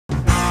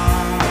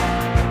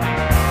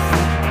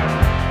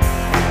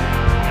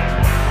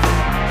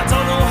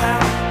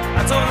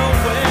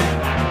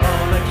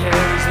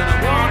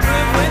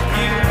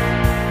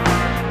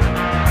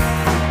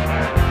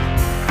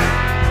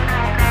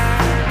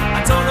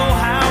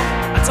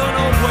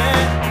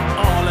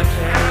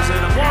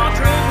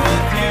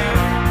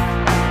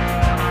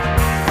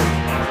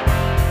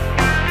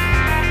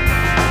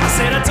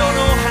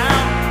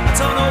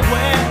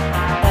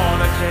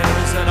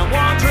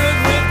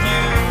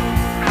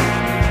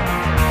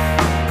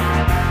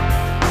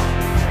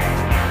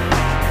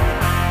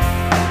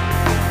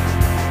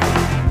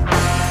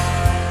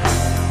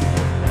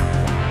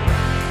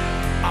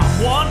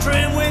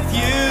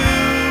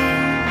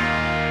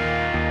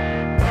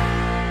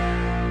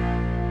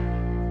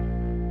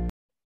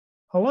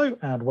Hello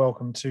and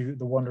welcome to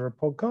the Wanderer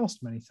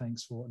podcast. Many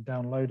thanks for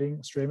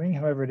downloading, streaming,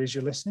 however it is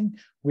you're listening.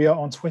 We are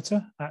on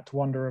Twitter at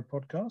Wanderer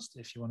Podcast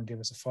if you want to give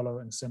us a follow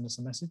and send us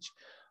a message.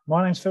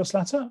 My name's Phil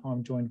Slatter.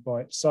 I'm joined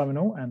by Simon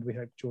All and we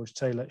hope George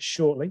Taylor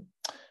shortly.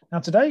 Now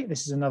today,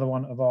 this is another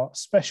one of our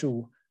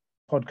special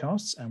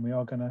podcasts and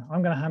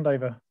I'm going to hand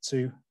over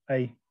to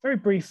a very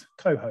brief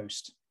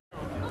co-host.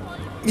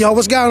 Yo,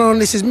 what's going on?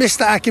 This is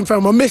Mr.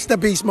 Akinfenwa, Mr.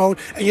 Beast Mode,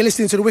 and you're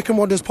listening to the Wycombe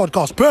Wanderers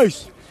podcast.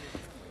 Peace!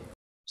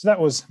 So that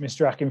was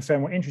Mr.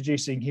 Akinfenwa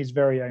introducing his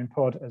very own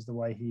pod as the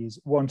way he is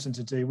wanting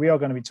to do. We are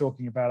going to be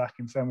talking about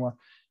Akinfenwa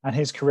and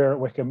his career at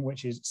Wycombe,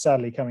 which is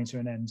sadly coming to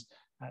an end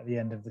at the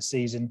end of the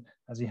season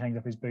as he hangs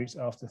up his boots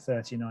after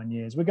 39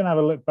 years. We're going to have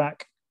a look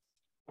back,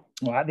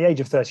 well, at the age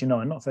of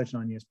 39, not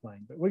 39 years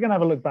playing, but we're going to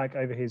have a look back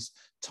over his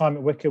time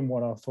at Wycombe,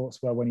 what our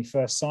thoughts were when he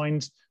first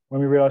signed,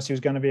 when we realised he was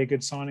going to be a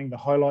good signing, the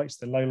highlights,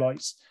 the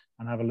lowlights,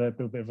 and have a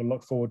little bit of a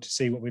look forward to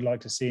see what we'd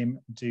like to see him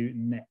do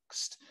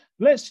next.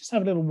 Let's just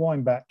have a little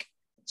wind back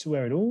to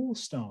where it all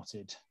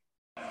started.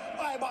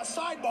 Hey, but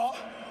sidebar,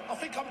 I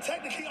think I'm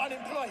technically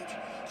unemployed.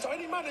 So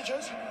any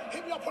managers,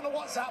 hit me up on the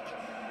WhatsApp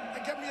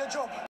and get me a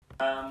job.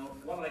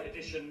 One late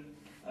edition,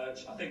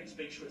 which I think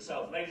speaks for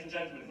itself. Ladies and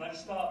gentlemen, can I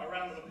just start a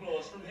round of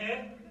applause from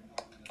here?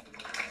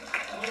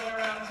 All the way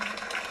around,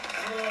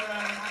 all the way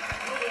around,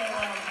 all the way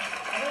around,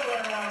 and all the way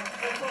around.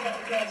 Let's pull up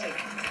the curtain.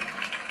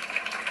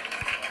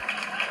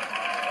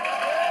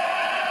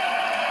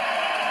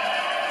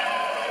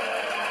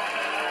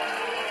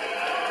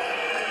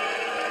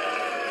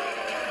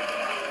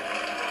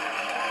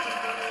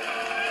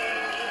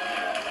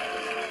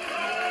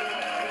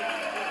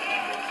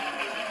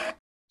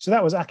 So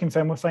that was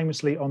Akinfenwa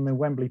famously on the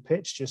Wembley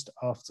pitch just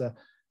after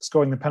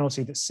scoring the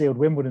penalty that sealed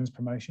Wimbledon's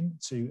promotion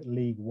to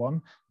League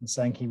One and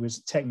saying he was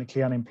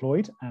technically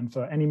unemployed. And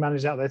for any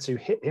managers out there to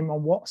hit him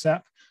on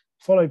WhatsApp,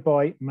 followed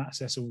by Matt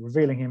Cecil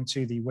revealing him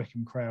to the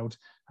Wycombe crowd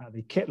at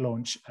the kit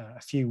launch a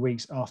few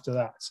weeks after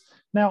that.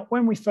 Now,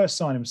 when we first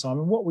signed him,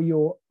 Simon, what were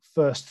your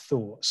first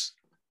thoughts?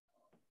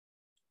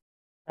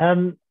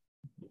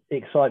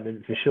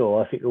 Excitement for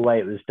sure. I think the way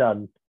it was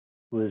done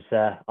was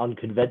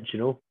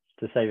unconventional,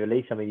 to say the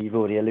least. I mean, you've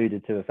already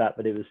alluded to the fact,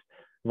 but it was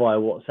via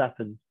WhatsApp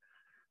and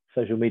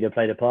social media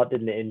played a part,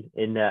 didn't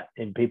it,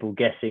 in people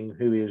guessing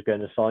who he was going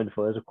to sign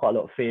for. There's quite a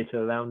lot of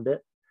theatre around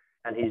it,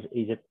 and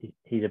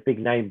he's a big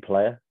name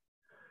player.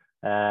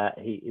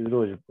 He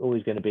was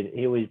always going to be.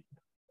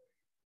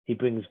 He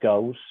brings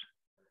goals.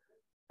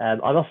 I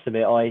must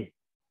admit,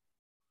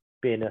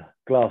 being a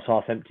glass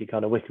half empty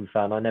kind of Wycombe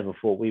fan, I never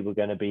thought we were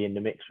going to be in the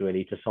mix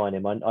really to sign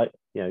him.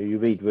 You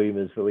read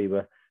rumours that we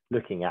were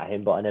looking at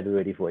him, but I never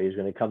really thought he was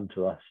going to come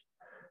to us.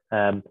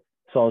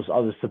 So I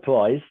was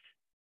surprised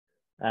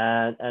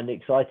and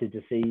excited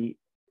to see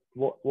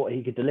what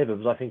he could deliver,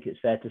 because I think it's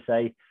fair to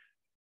say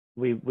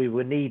we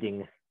were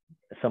needing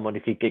someone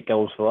who could get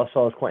goals for us. So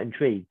I was quite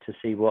intrigued to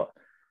see what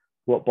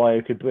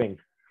Bio could bring.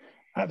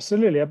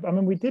 Absolutely. I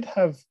mean, we did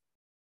have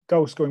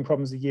goal scoring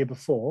problems the year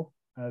before,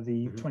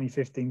 the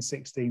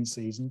 2015-16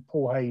 season.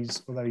 Paul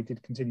Hayes, although he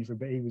did continue for a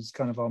bit, he was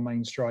kind of our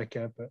main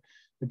striker, but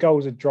the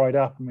goals had dried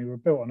up and we were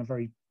built on a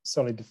very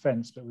solid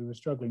defence, but we were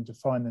struggling to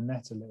find the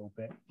net a little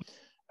bit.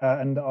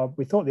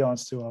 We thought the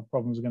answer to our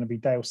problems were going to be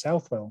Dale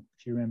Southwell.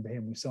 If you remember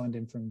him, we signed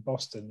him from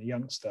Boston, the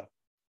youngster,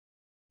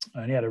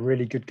 and he had a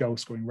really good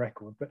goal-scoring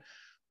record. But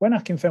when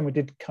Akinfenwa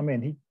did come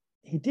in,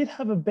 he didn't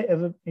have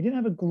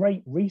a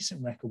great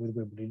recent record with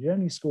Wimbledon. He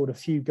only scored a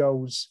few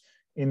goals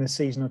in the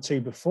season or two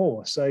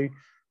before. So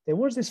there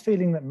was this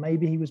feeling that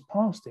maybe he was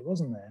past it,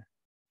 wasn't there?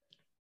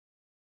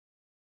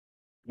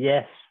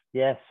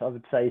 Yes, I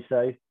would say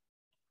so.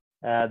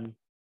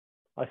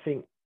 I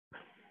think,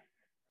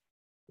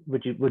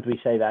 would we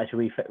say that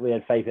actually we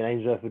had faith in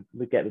Ainsworth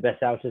would get the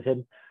best out of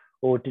him,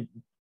 or did?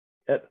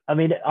 I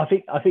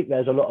think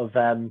there's a lot of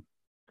I'm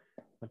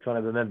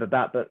trying to remember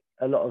back, but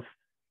a lot of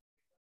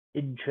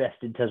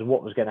interest in terms of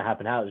what was going to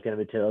happen, how it was going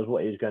to materialize,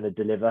 what he was going to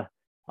deliver.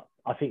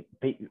 I think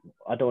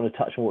I don't want to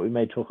touch on what we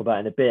may talk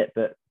about in a bit,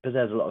 but because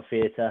there's a lot of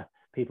theatre,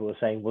 people were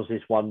saying, was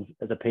this one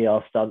as a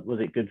PR stunt? Was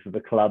it good for the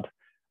club?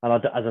 And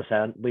as I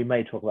say, we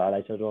may talk about it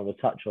later. I don't want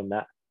to touch on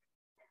that.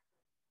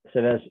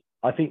 So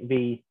I think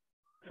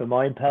from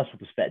my own personal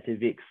perspective,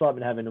 the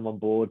excitement having him on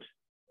board,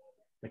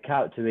 the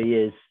character he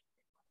is,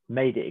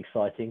 made it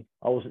exciting.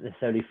 I wasn't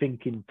necessarily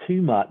thinking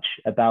too much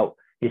about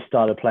his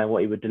style of play and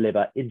what he would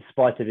deliver, in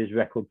spite of his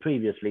record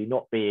previously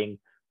not being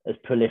as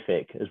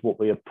prolific as what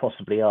we were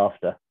possibly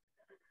after.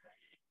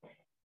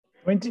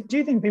 I mean, do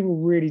you think people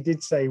really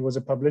did say he was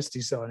a publicity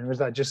signing, or was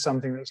that just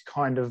something that's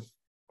kind of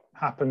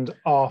happened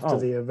after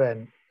the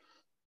event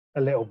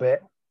a little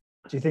bit?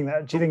 Do you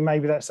think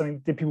maybe that's something?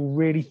 Did people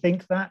really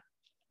think that?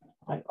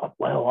 I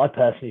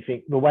personally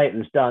think the way it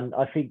was done,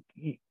 I think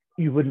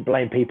you wouldn't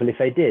blame people if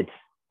they did.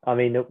 I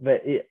mean,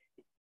 it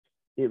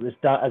was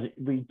done, as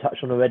we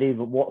touched on already,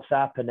 but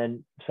WhatsApp and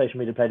then social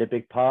media played a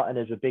big part, and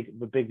there's a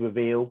big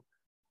reveal.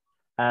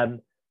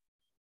 There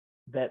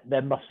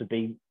must have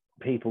been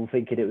people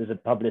thinking it was a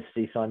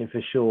publicity signing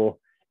for sure.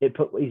 it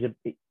put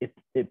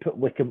it put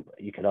Wickham.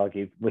 You could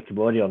argue Wickham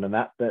already on the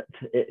map, but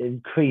it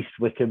increased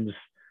Wickham's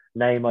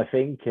name, I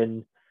think,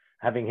 and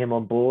having him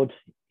on board,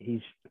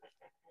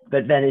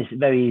 But then it's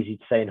very easy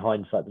to say in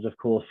hindsight, because of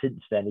course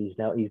since then he's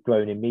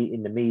grown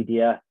in the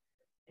media,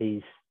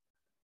 he's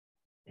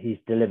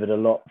delivered a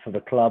lot for the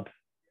club.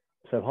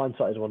 So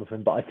hindsight is wonderful.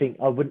 But I think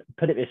I wouldn't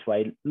put it this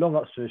way. Long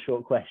answer to a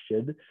short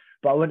question,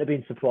 but I wouldn't have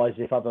been surprised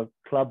if other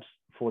clubs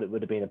thought it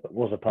would have been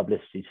was a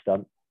publicity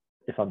stunt,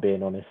 if I'm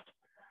being honest.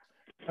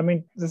 I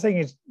mean, the thing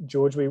is,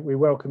 George, we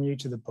welcome you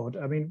to the pod.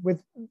 I mean,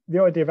 with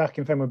the idea of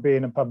Akinfenwa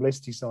being a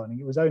publicity signing,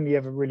 it was only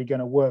ever really going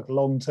to work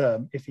long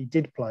term if he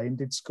did play and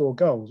did score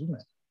goals, wasn't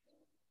it?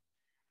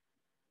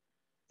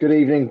 Good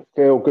evening,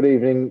 Phil. Good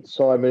evening,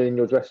 Simon, in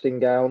your dressing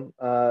gown.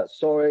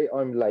 Sorry,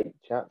 I'm late,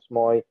 chaps.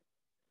 My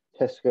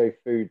Tesco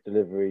food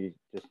delivery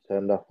just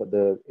turned up at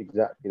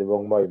exactly the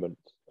wrong moment.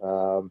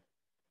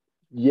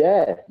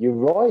 Yeah, you're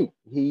right.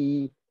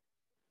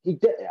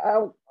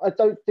 I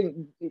don't think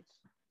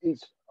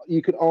it's.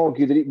 You could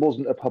argue that it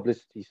wasn't a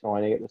publicity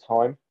signing at the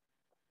time.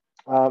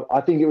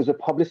 I think it was a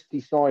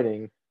publicity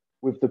signing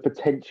with the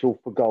potential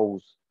for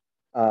goals.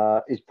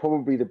 Is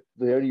probably the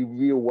only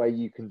real way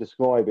you can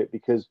describe it,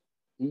 because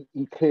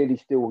he clearly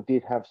still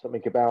did have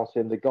something about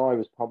him. The guy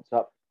was pumped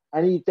up,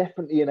 and he's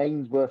definitely an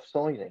Ainsworth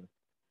signing.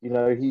 You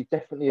know, he's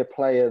definitely a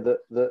player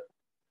that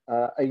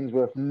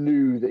Ainsworth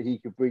knew that he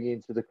could bring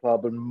into the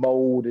club and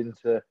mould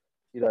into,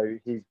 you know,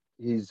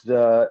 his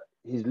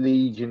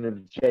legion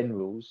of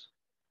generals,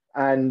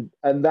 and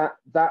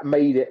that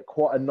made it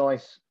quite a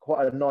nice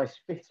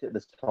fit at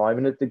the time.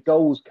 And if the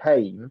goals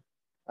came,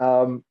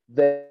 then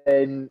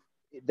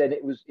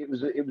it was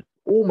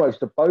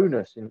almost a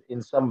bonus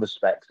in some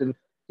respects. And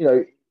you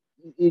know,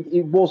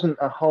 it wasn't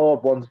a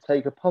hard one to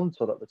take a punt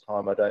on at the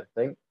time, I don't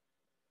think.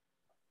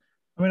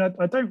 I mean,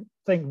 I don't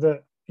think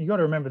that, you got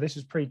to remember, this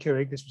was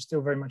pre-Couhig, this was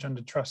still very much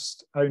under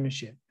trust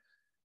ownership.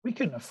 We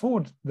couldn't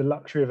afford the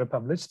luxury of a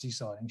publicity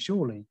signing,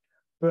 surely.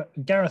 But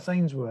Gareth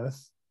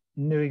Ainsworth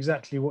knew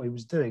exactly what he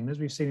was doing. As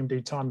we've seen him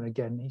do time and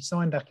again, he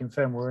signed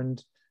Akinfenwa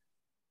and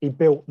he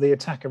built the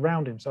attack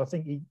around him. So I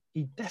think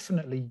he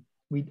definitely,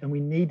 we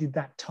needed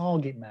that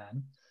target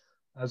man.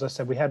 As I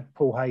said, we had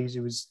Paul Hayes,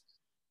 who was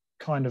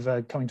kind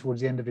of coming towards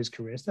the end of his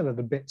career, still had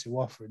a bit to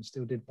offer and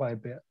still did play a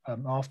bit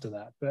after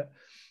that. But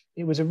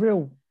it was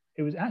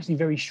actually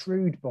very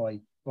shrewd by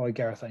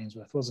Gareth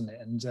Ainsworth, wasn't it?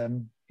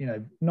 And, you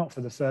know, not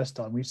for the first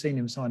time. We've seen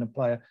him sign a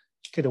player.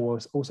 You could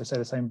also say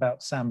the same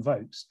about Sam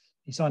Vokes.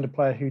 He signed a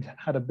player who'd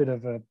had a bit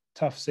of a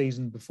tough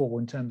season before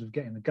in terms of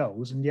getting the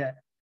goals, and yet,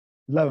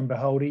 lo and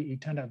behold, he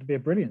turned out to be a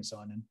brilliant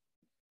signing.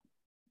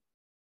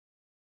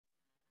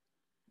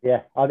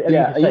 Yeah,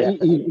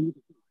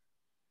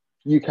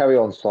 you carry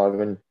on,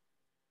 Simon.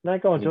 No,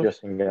 go on, George.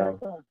 Dressing gown.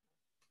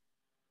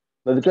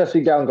 No, the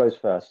dressing gown goes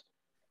first.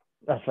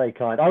 That's very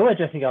kind. I wear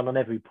dressing gown on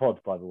every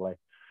pod, by the way.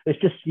 It's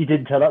just you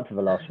didn't turn up to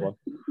the last one.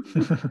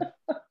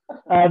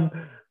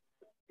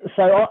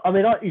 So I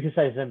mean, you can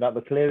say the same about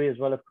McCleary as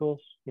well, of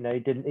course. You know,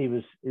 he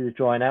was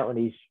drying out, and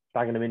he's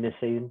bagging them in this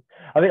season.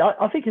 I mean,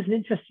 I think it's an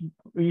interesting,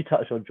 you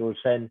touched on, George,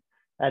 saying,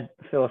 and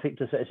Phil, I think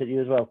to say it to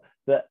you as well,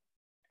 that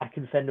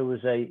Akinfenwa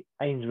was a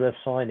Ainsworth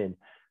signing.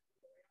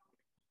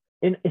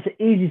 It's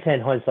easy to say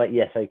in hindsight,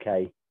 yes,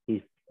 okay,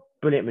 he's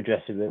brilliant in the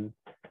dressing room.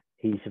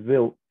 He's a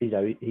real, you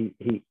know,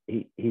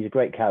 he's a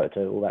great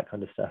character, all that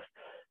kind of stuff.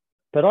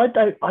 But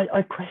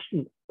I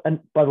question, and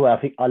by the way,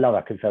 I think I love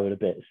Akinfenwa to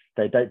bits.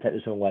 They don't take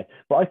this the wrong way.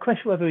 But I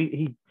question whether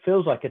he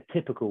feels like a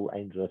typical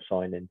Ainsworth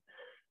signing.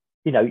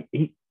 You know,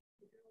 he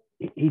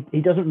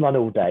doesn't run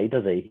all day,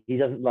 does he? He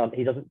doesn't run.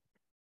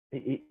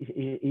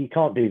 He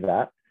can't do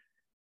that.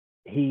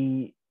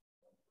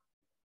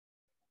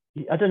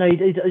 I don't know.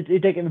 You don't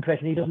get the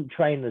impression he doesn't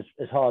train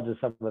as hard as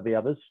some of the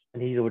others,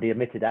 and he's already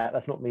admitted that.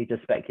 That's not me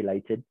just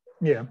speculating.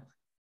 Yeah.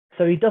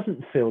 So he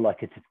doesn't feel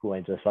like a typical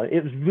Ainsworth signing.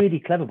 It was really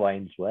clever by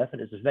Ainsworth,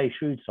 and it's a very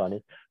shrewd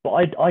signing. But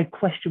I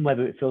question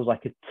whether it feels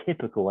like a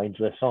typical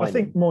Ainsworth signing. I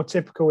think more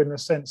typical in the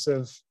sense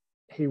of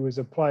he was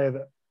a player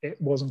that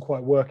it wasn't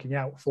quite working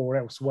out for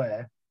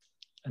elsewhere,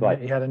 and right.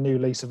 He had a new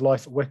lease of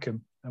life at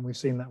Wickham, and we've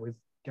seen that with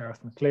Gareth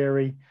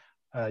McCleary,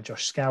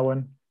 Josh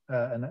Scowen,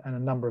 and a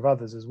number of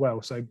others as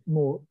well. So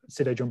more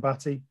Sido John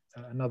Batty,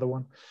 another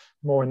one,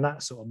 more in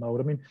that sort of mould.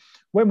 I mean,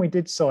 when we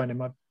did sign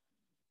him,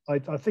 I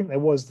think there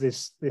was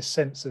this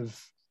sense of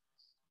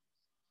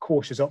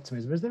cautious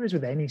optimism, as there is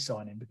with any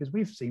signing, because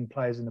we've seen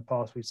players in the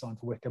past we've signed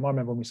for Wickham. I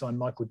remember when we signed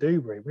Michael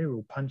Dewberry, we were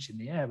all punching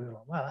the air. We were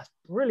like, wow, that's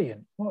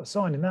brilliant. What a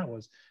signing that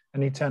was.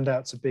 And he turned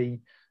out to be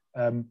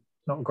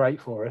not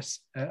great for us.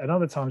 And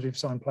other times we've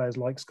signed players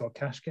like Scott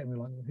Cashkett, and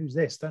we're like, who's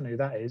this? Don't know who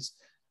that is.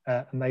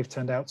 And they've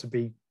turned out to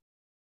be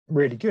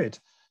really good.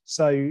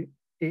 So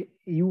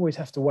you always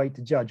have to wait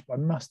to judge. But I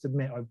must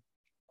admit,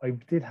 I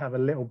did have a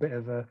little bit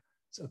of a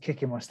sort of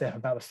kick in my step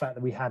about the fact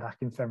that we had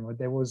Akinfenwa.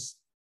 There was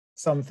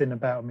something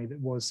about me that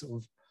was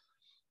sort of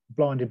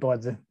blinded by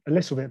a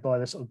little bit by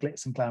the sort of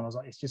glitz and glamour. I was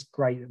like, it's just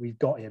great that we've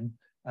got him,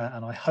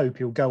 and I hope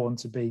he'll go on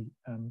to be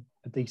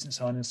a decent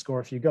signing and score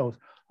a few goals.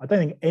 I don't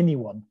think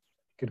anyone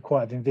could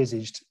quite have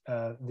envisaged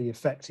the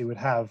effect he would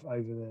have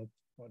over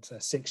the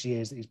 6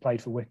 years that he's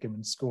played for Wycombe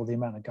and score the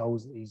amount of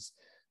goals that he's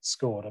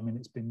scored. I mean,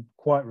 it's been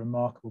quite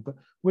remarkable. But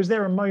was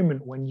there a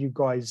moment when you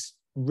guys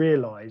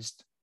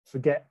realised,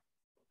 forget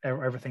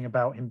everything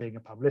about him being a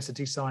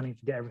publicity signing,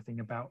 forget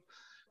everything about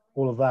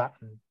all of that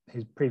and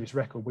his previous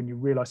record, when you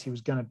realised he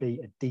was going to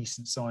be a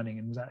decent signing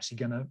and was actually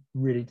going to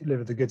really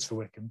deliver the goods for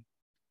Wycombe?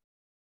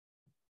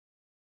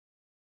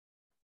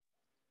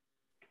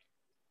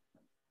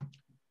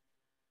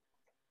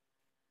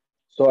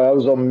 Sorry, I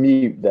was on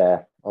mute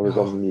there. I was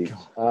on mute.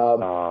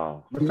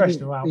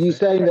 Professional outfit. You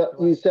saying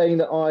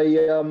that I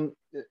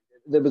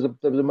there was a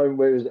moment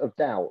where it was of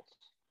doubt.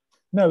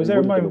 No, was there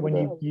a moment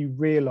when you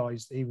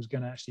realised that he was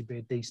going to actually be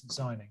a decent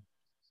signing?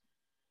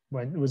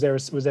 When was there?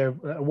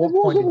 At what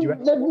point did you?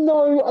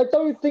 No, I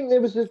don't think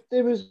there was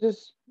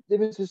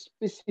a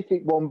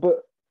specific one,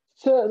 but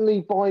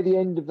certainly by the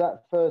end of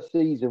that first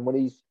season, when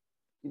he's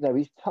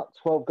tucked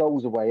 12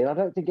 goals away, and I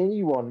don't think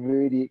anyone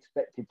really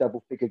expected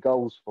double-figure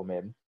goals from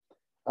him,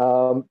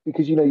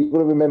 because you've got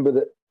to remember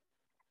that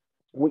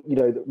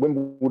that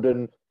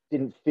Wimbledon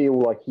didn't feel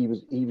like he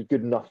was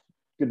good enough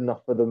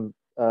for them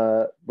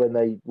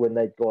when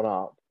they'd gone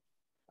up,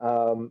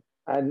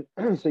 and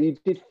so you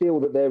did feel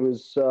that there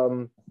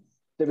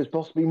was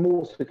possibly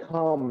more to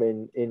come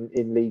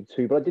in League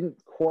Two, but I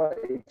didn't quite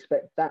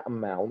expect that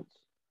amount.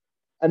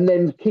 And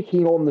then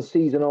kicking on the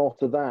season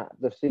after that,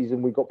 the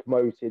season we got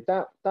promoted,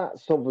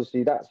 that's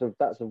obviously that's a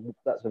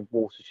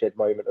watershed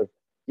moment of,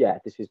 yeah,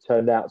 this has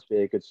turned out to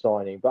be a good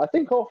signing. But I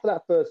think after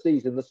that first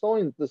season, the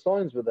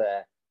signs were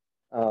there,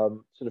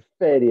 sort of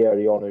fairly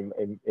early on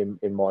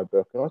in my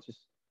book, and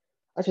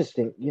I just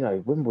think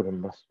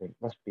Wimbledon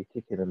must be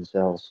kicking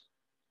themselves.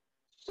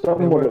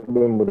 Someone at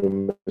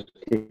Wimbledon was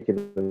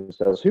kicking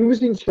themselves. Who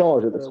was in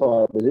charge at the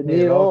time? Was it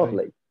Neil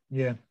Ardley?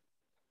 Yeah.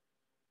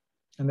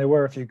 And there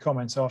were a few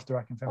comments after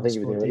Akinfenwa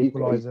scored the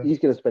equaliser. He's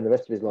going to spend the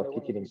rest of his life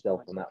kicking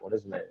himself on that one,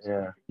 isn't it?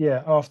 Yeah.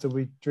 Yeah. After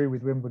we drew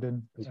with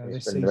Wimbledon this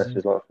season, the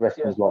rest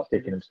of his life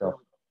kicking himself.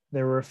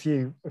 There were a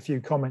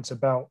few comments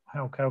about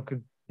how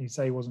could he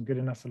say he wasn't good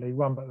enough for League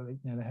One, but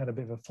they had a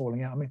bit of a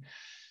falling out. I mean,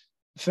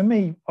 for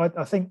me,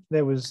 I think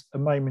there was a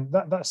moment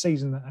that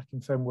season that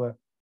Akinfenwa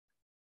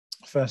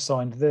first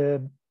signed.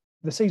 The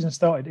season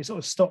started. It sort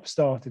of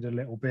stop-started a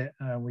little bit.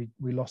 We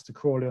lost to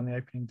Crawley on the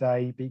opening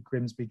day. Beat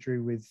Grimsby.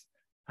 Drew with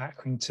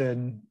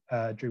Accrington,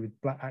 drew with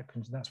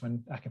Accrington. That's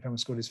when Akinfenwa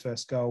scored his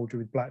first goal. Drew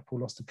with Blackpool,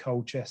 lost to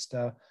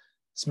Colchester,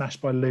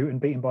 smashed by Luton,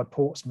 beaten by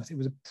Portsmouth. It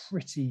was a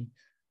pretty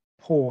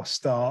poor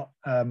start,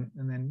 and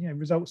then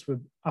results were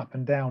up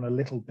and down a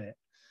little bit.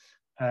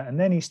 And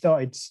then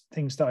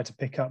things started to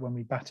pick up when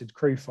we battered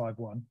Crewe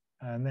 5-1,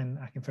 and then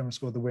Akinfenwa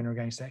scored the winner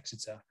against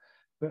Exeter.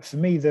 But for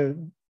me, the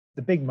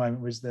big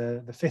moment was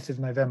the 5th of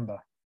November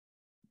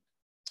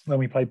when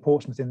we played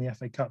Portsmouth in the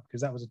FA Cup,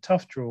 because that was a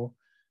tough draw.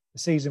 The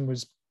season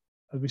was,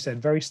 as we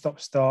said, very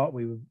stop-start.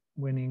 We were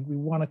winning. We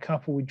won a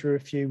couple. We drew a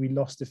few. We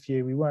lost a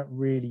few. We weren't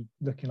really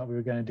looking like we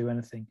were going to do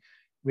anything.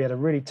 We had a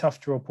really tough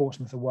draw,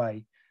 Portsmouth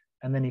away,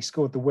 and then he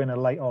scored the winner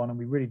late on, and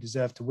we really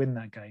deserved to win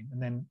that game.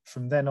 And then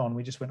from then on,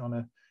 we just went on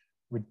a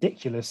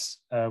ridiculous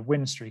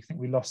win streak. I think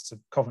we lost to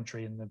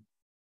Coventry in the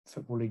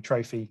Football League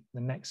Trophy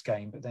the next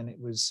game, but then it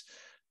was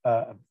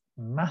a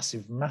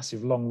massive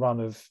long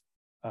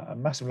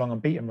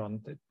unbeaten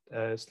run that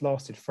has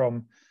lasted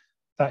from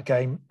that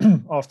game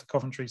after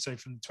Coventry, so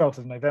from the 12th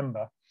of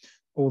November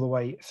all the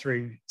way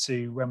through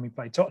to when we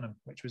played Tottenham,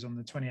 which was on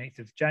the 28th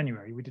of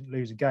January. We didn't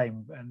lose a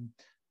game, and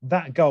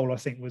that goal I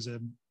think was a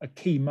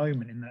key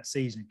moment in that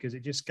season, because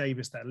it just gave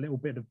us that little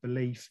bit of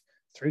belief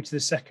through to the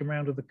second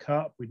round of the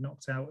Cup. We'd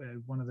knocked out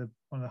one of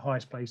the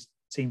highest placed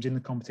teams in the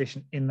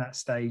competition in that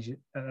stage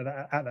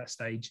at that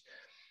stage,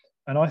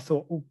 and I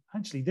thought, oh,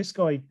 actually this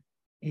guy,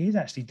 he's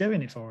actually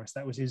doing it for us.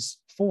 That was his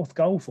 4th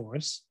goal for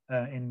us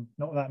in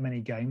not that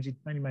many games. He'd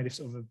only made a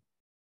sort of a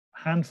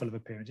handful of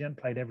appearances. He hadn't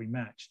played every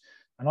match.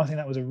 And I think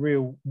that was a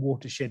real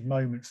watershed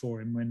moment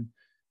for him when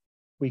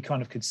we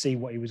kind of could see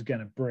what he was going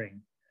to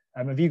bring.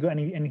 Have you got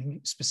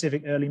any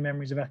specific early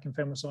memories of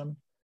Akinfenwa, Simon?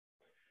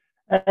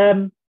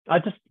 I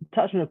just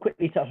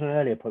quickly touched on an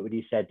earlier point when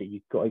you said that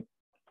you got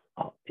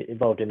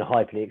involved in the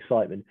hype and the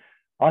excitement.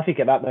 I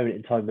think at that moment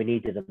in time, we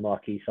needed a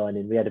marquee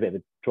signing. We had a bit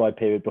of a dry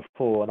period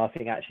before, and I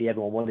think actually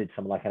everyone wanted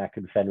someone like an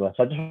Akinfenwa.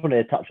 So I just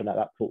wanted to touch on that.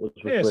 That thought was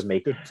with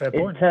me. Good, fair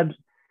point.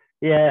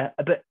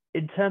 But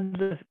in terms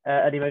of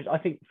early moments, I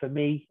think for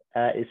me,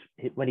 is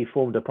when he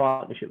formed a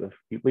partnership with,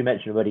 we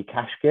mentioned already,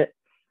 Cashkit.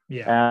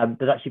 Yeah.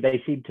 But actually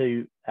they seem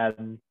to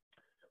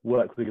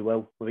work really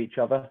well with each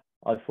other,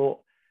 I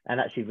thought. And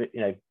actually,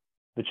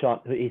 the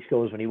chant he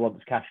scores when he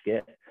wants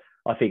Cashkit,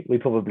 I think we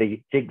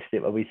probably jinxed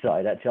it when we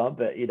started that chant.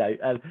 But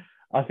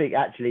I think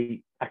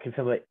actually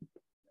Akinfenwa,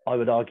 I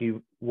would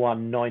argue,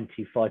 won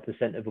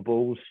 95% of the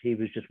balls. He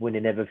was just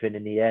winning everything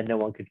in the air. No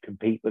one could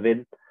compete with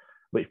him,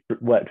 which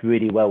worked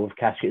really well with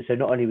Cashkit. So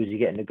not only was he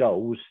getting the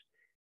goals,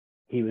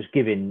 he was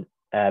giving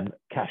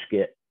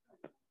Cashkit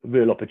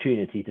real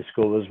opportunity to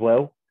score as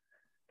well.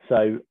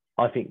 So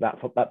I think that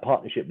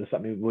partnership was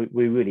something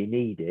we really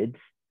needed.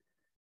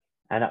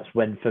 And that's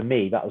when, for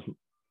me, that was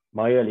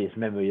my earliest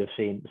memory of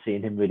seeing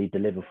him really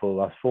deliver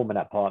for us, forming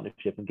that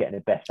partnership and getting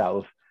the best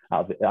out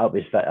of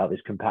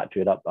his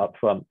compatriot up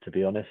front, to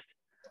be honest.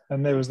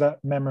 And there was that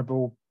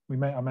memorable,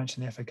 I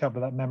mentioned the FA Cup, but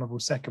that memorable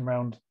second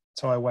round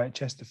tie away at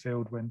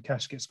Chesterfield when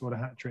Kashket scored a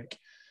hat-trick,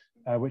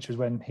 which was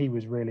when he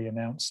was really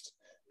announced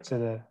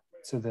to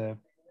the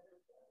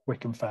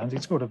Wycombe fans.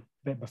 He'd scored a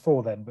bit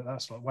before then, but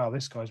that's like, wow,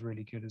 this guy's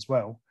really good as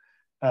well.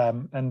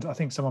 And I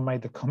think someone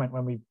made the comment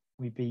when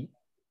we beat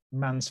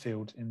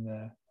Mansfield in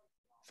the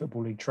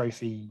Football League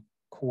Trophy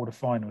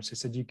quarterfinals. He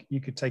said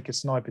you could take a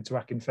sniper to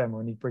Akinfenwa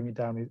and he'd bring it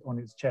down on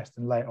his chest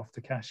and lay it off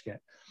to Kashket.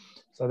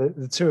 So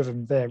the two of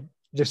them there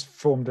just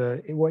formed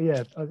the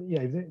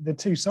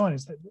two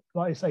signings that,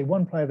 like I say,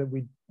 one player that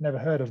we'd never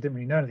heard of, didn't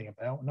really know anything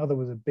about. Another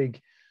was a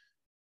big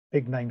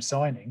name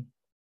signing,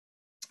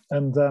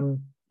 and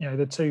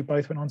the two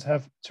both went on to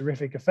have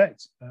terrific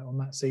effect on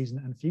that season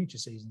and future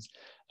seasons.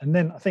 And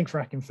then I think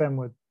for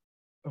Akinfenwa,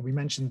 we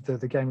mentioned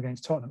the game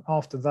against Tottenham.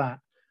 After that,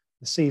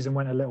 the season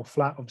went a little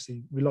flat.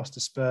 Obviously, we lost to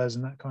Spurs,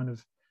 and that kind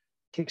of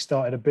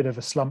kick-started a bit of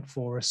a slump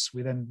for us.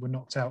 We then were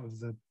knocked out of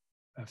the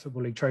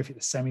Football League Trophy at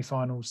the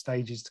semi-final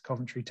stages to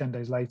Coventry 10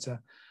 days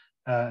later.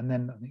 And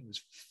then I think it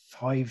was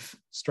 5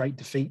 straight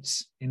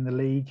defeats in the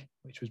league,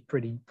 which was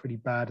pretty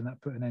bad. And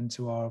that put an end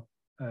to our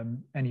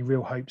any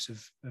real hopes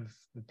of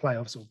the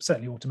playoffs, or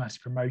certainly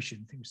automatic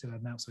promotion. I think we still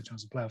had an outside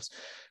chance of playoffs.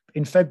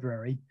 In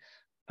February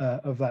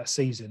of that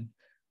season,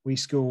 we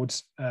scored,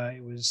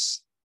 it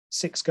was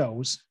 6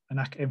 goals, and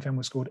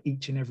Akinfenwa scored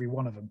each and every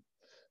one of them.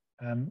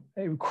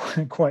 It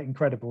was quite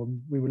incredible.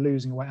 And we were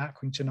losing away at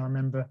Accrington, I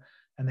remember,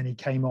 and then he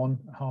came on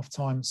at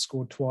half-time,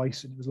 scored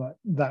twice, and it was like,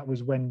 that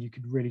was when you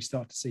could really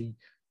start to see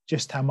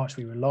just how much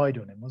we relied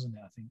on him, wasn't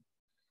it, I think?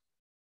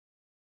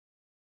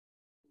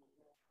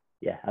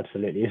 Yeah,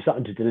 absolutely. He was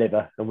starting to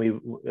deliver, and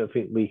I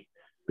think we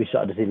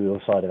started to see the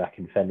real side of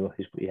Akinfenwa.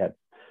 We had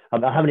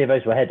how many of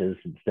those were headers?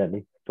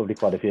 Incidentally, probably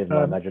quite a few of them,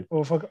 I imagine.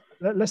 Well,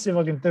 let's see if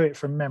I can do it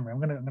from memory.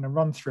 I'm going to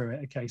run through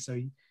it. Okay, so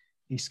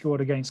he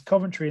scored against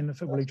Coventry in the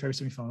Football League Trophy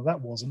semi-final.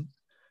 That wasn't.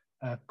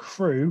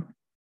 Crewe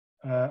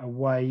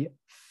away. I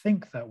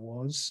think that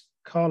was.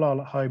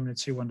 Carlisle at home in a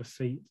 2-1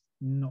 defeat.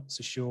 Not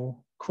so sure.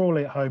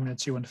 Crawley at home in a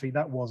 2-1 defeat.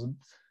 That wasn't.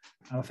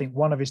 And I think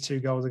one of his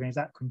 2 goals against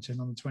Accrington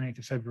on the 28th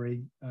of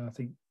February, I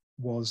think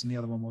was, and the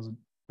other one wasn't.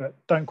 But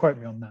don't quote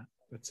me on that.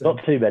 But,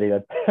 not too many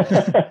then.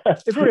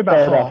 It's probably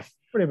about half.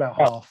 Probably about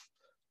half.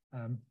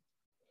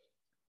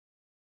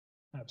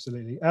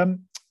 Absolutely.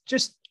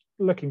 Just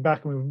looking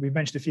back, and we've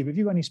mentioned a few, but have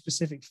you got any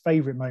specific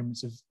favourite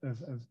moments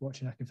of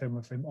watching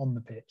Akinfenwa for him on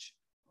the pitch?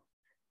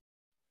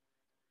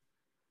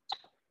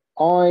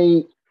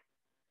 I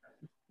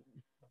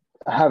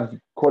have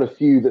quite a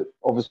few that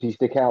obviously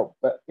stick out,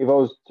 but if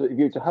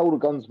you were to hold a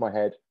gun to my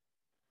head,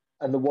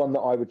 and the one that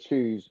I would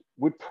choose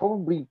would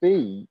probably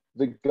be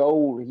the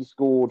goal he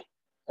scored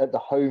at the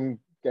home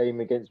game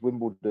against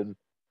Wimbledon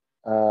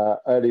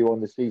earlier on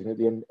the season at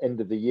the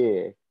end of the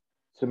year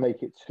to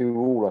make it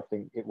 2-2, I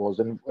think it was,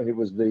 and it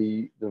was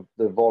the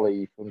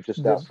volley from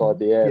just outside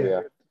the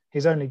area. Yeah.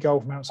 His only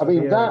goal from outside the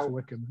area for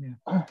Wycombe.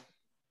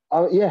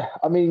 Yeah.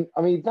 I mean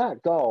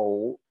that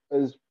goal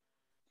has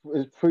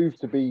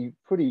proved to be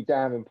pretty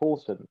damn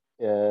important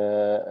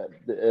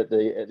at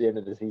the end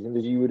of the season,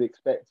 as you would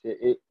expect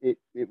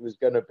it was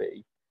going to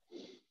be.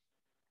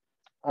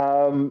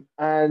 And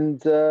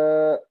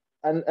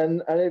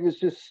it was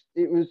just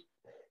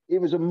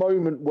it was a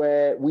moment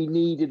where we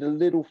needed a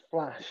little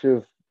flash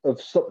of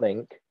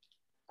something,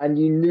 and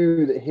you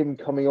knew that him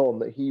coming on,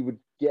 that he would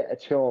get a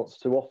chance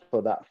to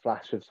offer that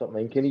flash of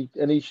something,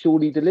 and he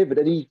surely delivered,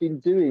 and he's been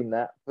doing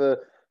that for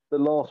the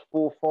last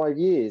 4 or 5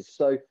 years.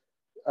 So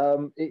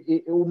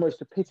it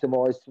almost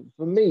epitomised,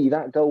 for me,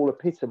 that goal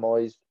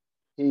epitomised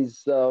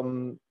his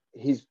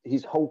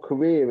whole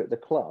career at the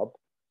club.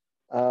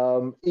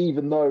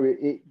 Even though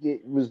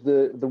it was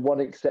the one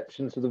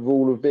exception to the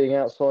rule of being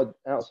outside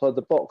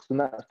the box, and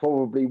that's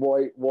probably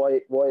why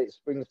it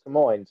springs to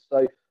mind.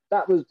 So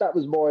that was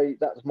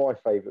my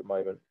favourite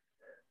moment.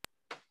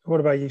 What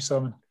about you,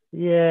 Simon?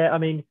 Yeah, I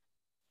mean,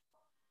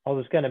 I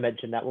was going to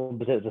mention that one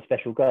because it was a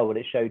special goal, and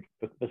it showed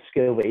the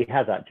skill that he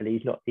has. Actually,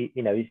 he's not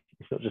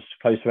just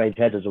close range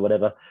headers or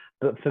whatever.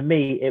 But for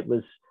me, it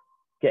was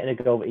getting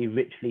a goal that he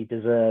richly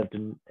deserved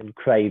and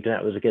craved, and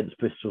that was against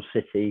Bristol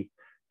City,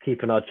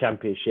 keeping our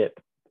championship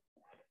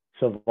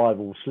slim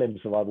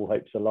survival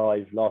hopes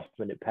alive. Last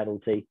minute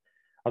penalty.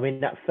 I mean,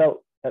 that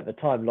felt at the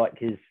time like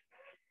his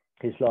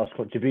last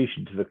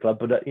contribution to the club.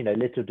 But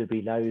little did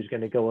we know he was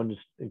going to go on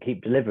and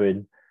keep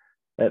delivering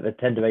at the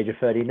tender age of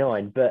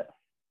 39. But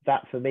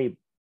that for me,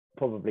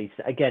 probably,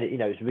 again,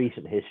 it's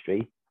recent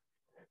history.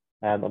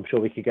 I'm sure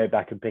we could go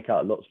back and pick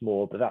out lots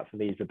more, but that for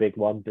me is the big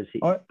one because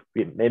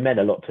it meant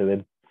a lot to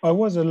him. I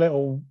was a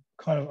little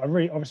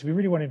we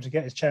really wanted him to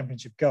get his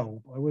championship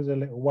goal. But I was a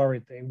little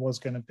worried that it was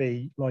going to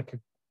be like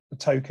a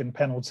token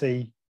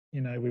penalty.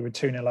 We were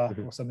 2-0 up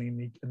or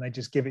something, and they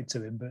just give it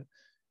to him. But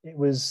it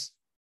was,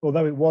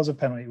 although it was a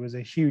penalty, it was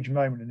a huge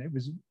moment, and it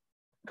was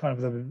kind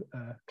of the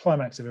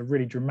climax of a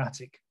really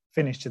dramatic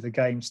finish to the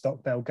game.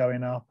 Stockdale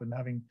going up and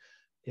having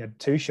he had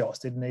 2 shots,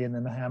 didn't he? And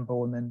then the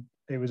handball, and then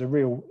it was a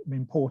real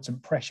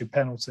important pressure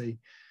penalty.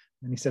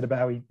 And he said about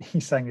how he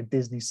sang a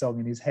Disney song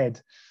in his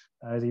head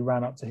as he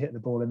ran up to hit the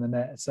ball in the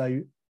net.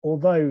 So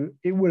although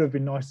it would have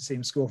been nice to see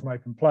him score from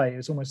open play, it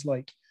was almost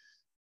like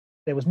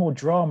there was more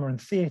drama and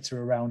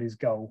theatre around his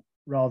goal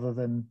rather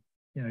than,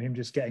 you know, him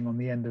just getting on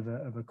the end of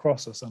a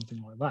cross or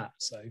something like that.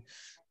 So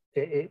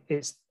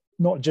it's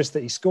not just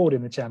that he scored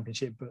in the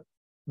Championship, but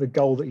the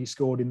goal that he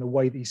scored in the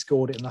way that he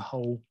scored it, and the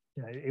whole,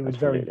 you know, it was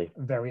Absolutely.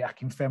 very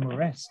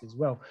Akinfenwa-esque as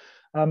well.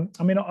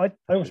 I mean, I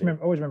always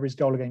remember his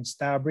goal against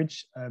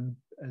Stourbridge.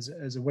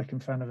 As a Wycombe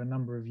fan of a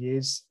number of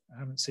years, I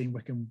haven't seen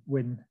Wycombe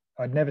win.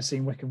 I'd never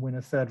seen Wycombe win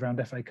a 3rd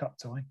round FA Cup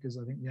tie, because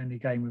I think the only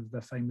game of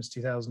the famous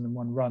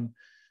 2001 run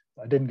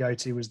that I didn't go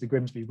to was the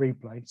Grimsby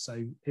replay.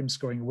 So him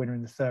scoring a winner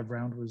in the 3rd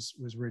round was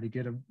really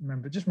good. I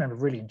remember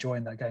really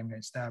enjoying that game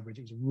against Stourbridge.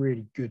 It was a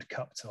really good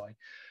cup tie.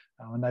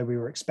 I know we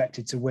were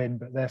expected to win,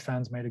 but their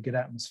fans made a good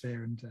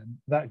atmosphere, and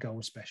that goal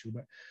was special.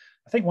 But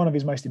I think one of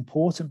his most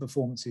important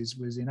performances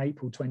was in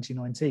April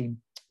 2019,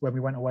 when we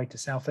went away to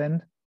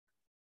Southend,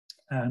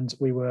 and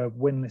we were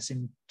winless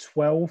in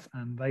 12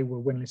 and they were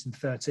winless in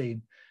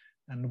 13.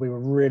 And we were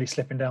really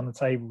slipping down the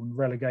table, and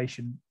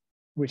relegation,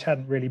 which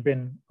hadn't really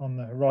been on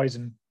the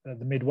horizon at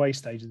the midway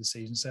stage of the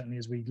season, certainly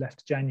as we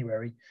left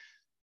January,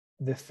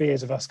 the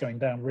fears of us going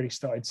down really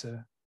started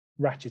to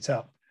ratchet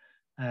up.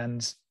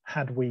 And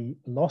had we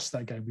lost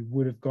that game, we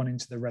would have gone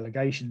into the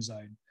relegation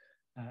zone.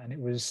 And it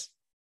was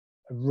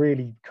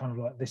really kind of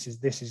like, this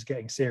is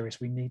getting serious.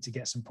 We need to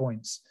get some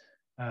points.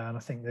 And I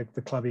think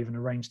the club even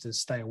arranged to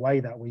stay away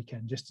that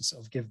weekend, just to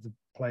sort of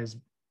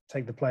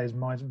take the players'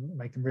 minds,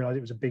 make them realise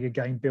it was a bigger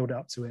game, build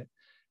up to it.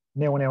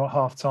 0-0 at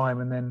half time.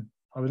 And then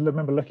I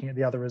remember looking at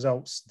the other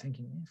results,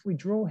 thinking, if we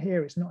draw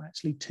here, it's not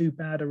actually too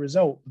bad a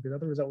result, because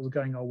other results are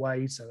going our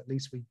way. So at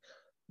least we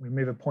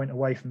move a point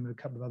away from a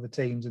couple of other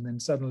teams. And then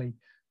suddenly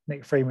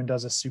Nick Freeman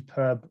does a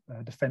superb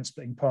defence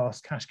splitting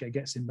pass. Kashket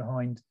gets in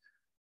behind,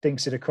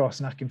 dinks it across,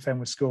 and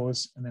Akinfenwa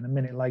scores. And then a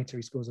minute later,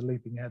 he scores a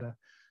looping header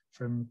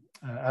from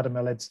Adam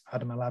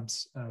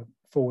Alab's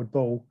forward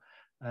ball.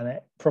 And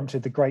it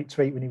prompted the great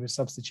tweet when he was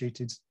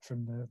substituted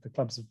from the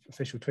club's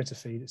official Twitter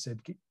feed. It said,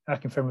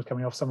 Akinfenwa was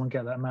coming off, someone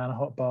get that man a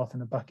hot bath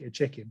and a bucket of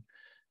chicken.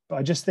 But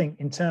I just think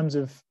in terms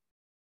of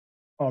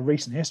our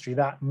recent history,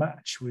 that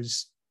match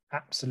was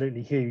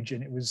absolutely huge.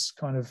 And it was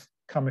kind of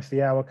cometh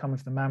the hour,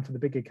 cometh the man for the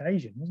big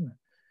occasion, wasn't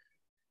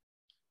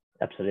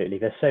it? Absolutely.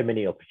 There's so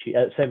many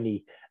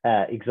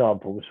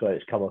examples where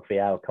it's come off the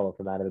hour, come off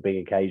the man of a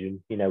big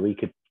occasion. You know, we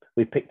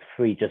picked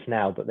 3 just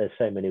now, but there's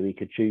so many we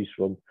could choose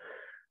from.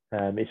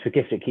 It's the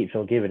gift that keeps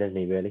on giving, isn't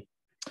he, really?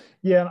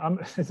 Yeah,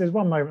 there's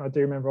one moment I do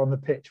remember on the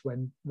pitch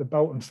when the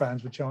Bolton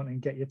fans were chanting,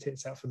 "Get your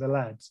tits out for the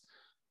lads."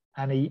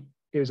 And it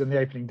was on the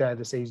opening day of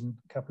the season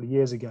a couple of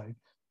years ago.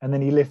 And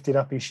then he lifted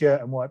up his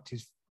shirt and wiped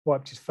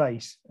his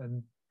face,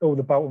 and all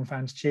the Bolton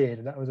fans cheered.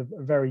 And that was a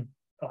very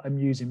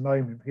amusing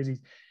moment, because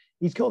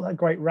he's got that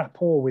great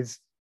rapport with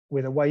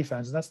away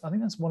fans. And I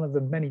think that's one of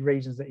the many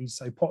reasons that he's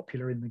so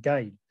popular in the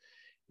game,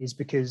 is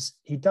because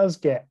he does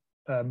get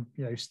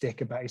stick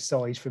about his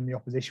size from the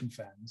opposition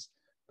fans,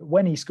 but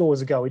when he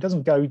scores a goal, he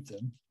doesn't goad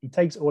them. He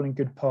takes it all in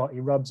good part. He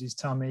rubs his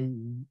tummy.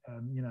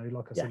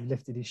 Like I said, he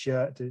lifted his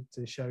shirt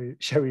to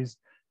show his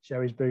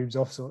boobs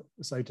off,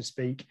 so to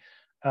speak.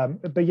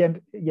 But yeah,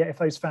 if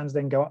those fans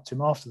then go up to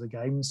him after the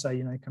game and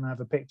say, can I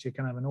have a picture,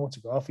 can I have an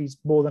autograph, he's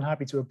more than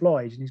happy to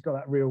oblige, and he's got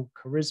that real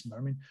charisma.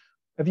 I mean,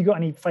 have you got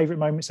any favourite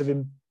moments of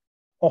him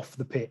off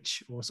the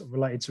pitch, or sort of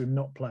related to him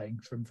not playing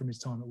from his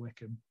time at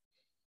Wycombe?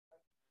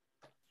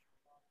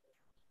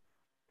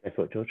 Go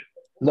for it, George.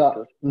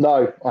 No,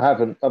 I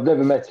haven't. I've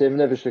never met him,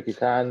 never shook his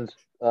hand.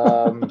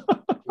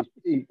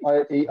 He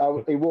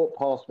walked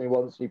past me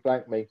once, he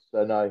blanked me,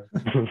 so no.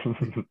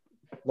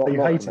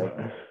 You hate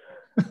him?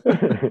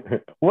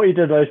 What you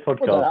did those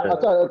podcasts?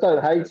 I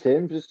don't hate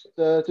him, just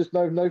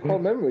no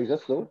fond memories,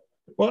 that's all.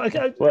 Well,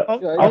 okay. Well,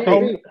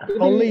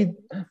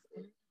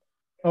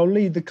 I'll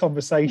lead the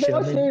conversation.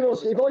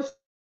 If I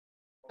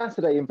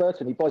Saturday in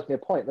Burton, he buys me a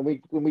pint, then we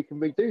can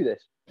redo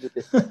this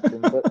section.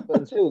 but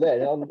until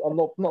then, I'm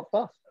not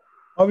fussed.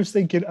 I was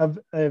thinking of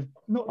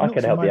not. I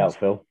can help you out,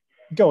 Phil.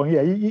 Go on,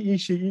 yeah. You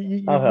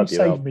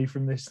saved me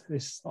from this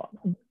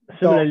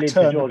Similarly dark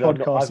turn to George,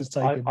 the podcast has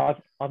taken.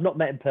 I've not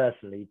met him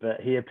personally,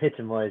 but he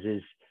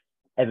epitomises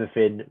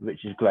everything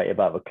which is great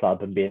about the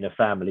club, and being a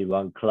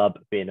family-run club,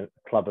 being a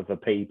club of the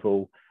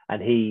people,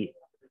 and he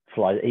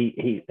flies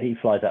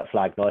that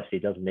flag nicely,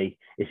 doesn't he?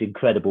 It's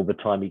incredible the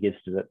time he gives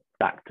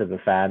back to the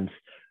fans.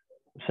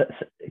 So,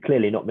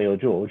 clearly not me or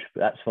George,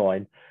 but that's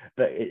fine.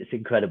 But it's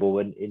incredible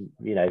when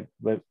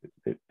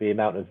the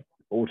amount of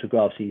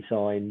autographs he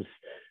signs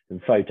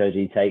and photos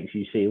he takes.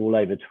 You see all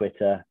over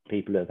Twitter,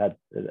 people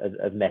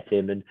have met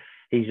him, and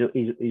he's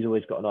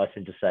always got a nice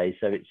thing to say.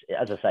 So it's,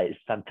 as I say, it's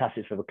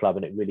fantastic for the club,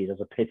 and it really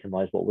does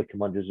epitomise what Wycombe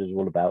Wanderers is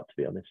all about, to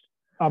be honest.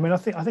 I mean, I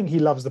think he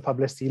loves the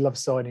publicity. He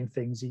loves signing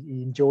things.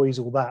 He enjoys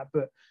all that.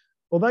 But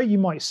although you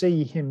might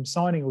see him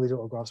signing all these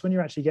autographs, when you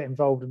actually get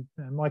involved, and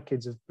my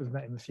kids have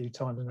met him a few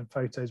times and had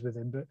photos with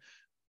him, but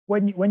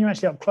when you're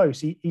actually up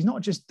close, he's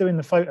not just doing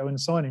the photo and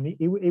signing.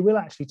 He will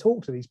actually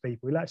talk to these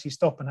people. He'll actually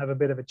stop and have a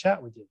bit of a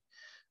chat with you,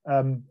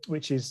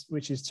 which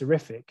is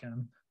terrific.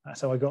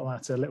 That's how I got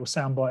that little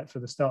soundbite for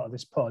the start of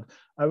this pod.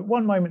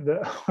 One moment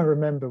that I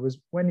remember was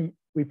when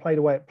we played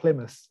away at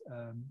Plymouth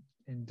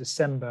in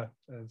December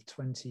of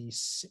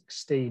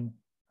 2016,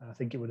 I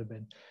think it would have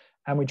been,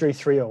 and we drew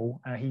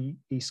 3-3.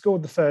 He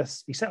scored the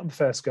first. He set up the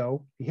first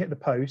goal. He hit the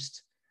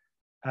post.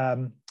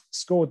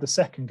 Scored the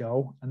second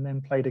goal, and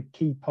then played a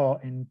key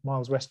part in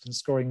Miles Weston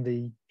scoring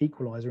the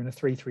equaliser in a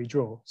 3-3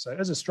 draw. So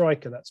as a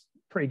striker, that's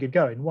pretty good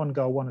going. 1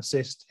 goal, 1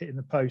 assist, hitting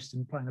the post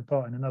and playing a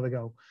part in another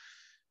goal.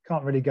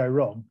 Can't really go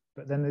wrong.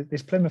 But then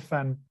this Plymouth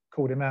fan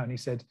called him out and he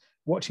said,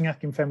 watching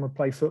Akinfenwa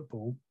play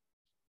football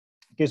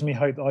gives me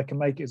hope that I can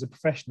make it as a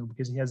professional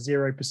because he has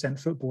 0%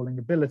 footballing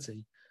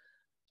ability.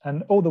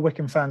 And all the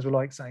Wycombe fans were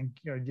like saying,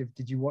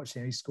 did you watch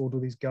him? He scored all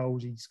these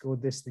goals. He scored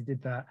this, he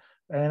did that.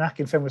 And then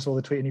Akinfenwa saw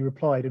the tweet and he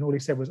replied, and all he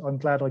said was, I'm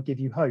glad I give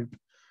you hope.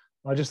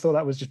 I just thought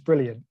that was just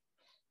brilliant.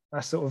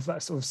 That sort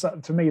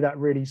of, to me, that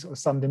really sort of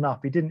summed him up.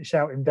 He didn't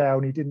shout him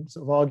down. He didn't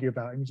sort of argue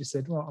about him. He just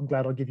said, well, I'm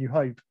glad I give you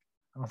hope.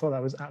 And I thought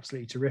that was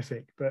absolutely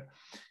terrific. But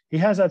he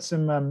has had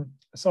some,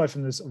 aside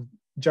from the sort of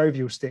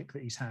jovial stick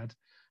that he's had,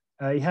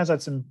 he has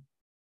had some,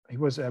 he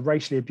was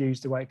racially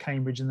abused away at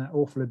Cambridge, and that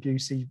awful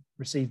abuse he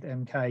received at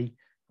MK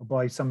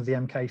by some of the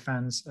MK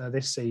fans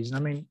this season. I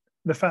mean,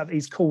 the fact that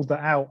he's called that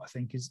out, I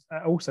think, is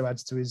also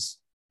adds to his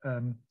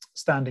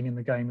standing in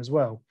the game as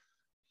well.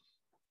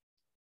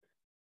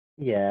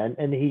 Yeah,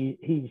 and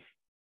he's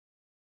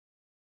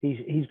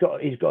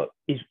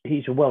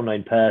a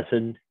well-known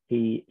person.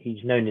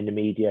 He's known in the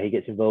media. He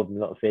gets involved in a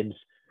lot of things,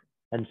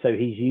 and so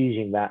he's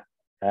using that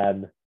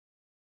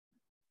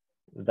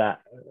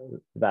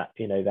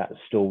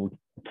stall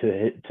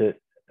to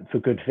for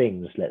good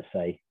things, let's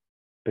say,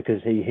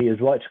 because he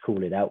is right to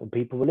call it out when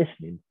people were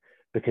listening,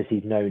 because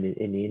he's known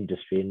in the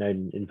industry and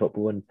known in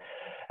football, and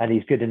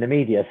he's good in the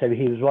media. So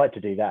he was right to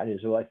do that, and it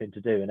was the right thing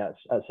to do, and that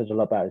says a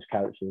lot about his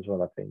character as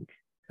well, I think.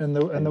 And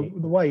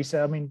the way he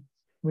said, I mean,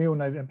 we all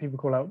know that people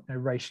call out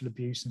racial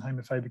abuse and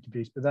homophobic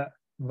abuse, but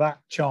that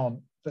chant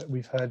that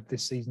we've heard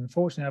this season,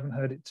 unfortunately, I haven't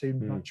heard it too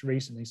much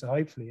recently. So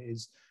hopefully it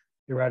is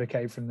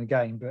eradicated from the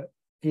game. But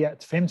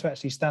for him to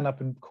actually stand up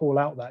and call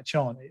out that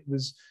chant, it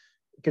was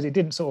because it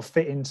didn't sort of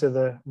fit into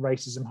the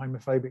racism,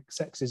 homophobic,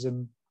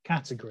 sexism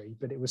category,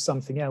 but it was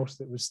something else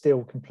that was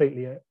still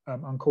completely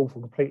uncalled for,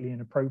 completely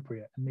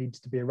inappropriate, and needs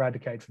to be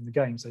eradicated from the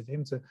game. So for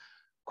him to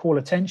call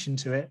attention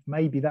to it,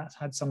 maybe that's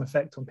had some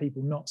effect on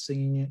people not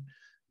singing it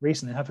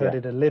recently. I've heard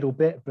it a little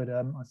bit, but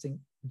I think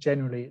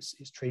generally it's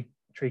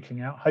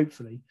trickling out,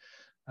 hopefully.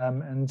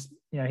 And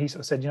he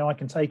sort of said, I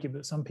can take it,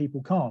 but some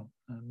people can't.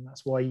 And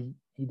that's why he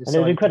decided. And it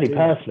was incredibly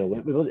personal.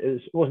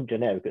 It wasn't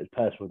generic. It was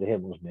personal to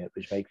him, wasn't it?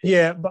 Which makes it.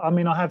 Yeah, but I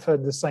mean, I have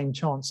heard the same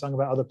chant sung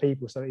about other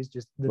people, so it's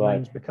just the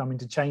names become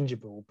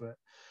interchangeable. But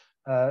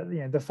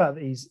the fact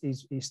that he's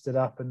stood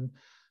up, and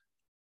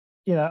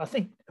I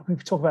think we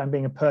talk about him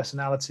being a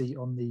personality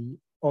on the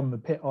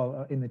pit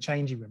or in the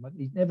changing room.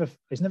 He's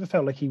never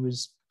felt like he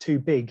was too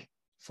big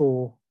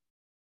for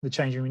the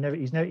changing room.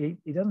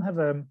 He doesn't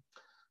have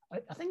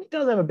I think he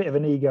does have a bit of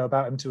an ego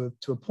about him to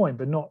a point,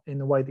 but not in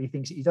the way that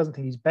he doesn't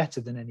think he's better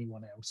than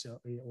anyone else,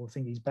 or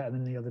think he's better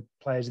than any other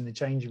players in the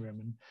changing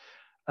room.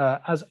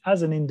 And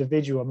as an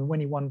individual, I mean, when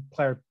he won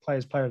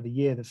Players Player of the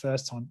Year the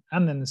first time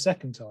and then the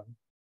second time,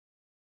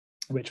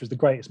 which was the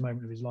greatest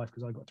moment of his life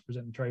because I got to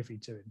present the trophy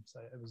to him, so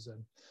it was.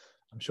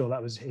 I'm sure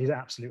that was his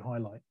absolute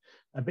highlight.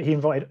 But he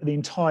invited the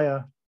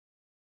entire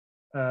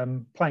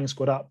playing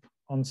squad up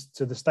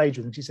onto the stage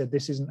with him. She said,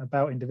 "This isn't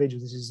about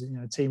individuals. This is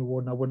a team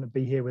award, and I wouldn't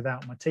be here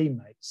without my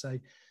teammates." So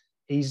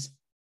he's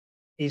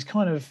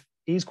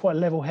quite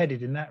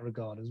level-headed in that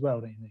regard as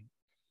well, don't you think?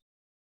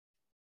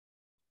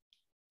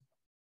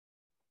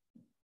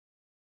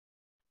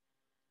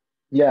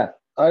 Yeah,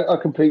 I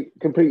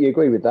completely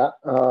agree with that.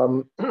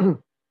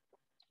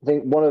 I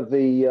think one of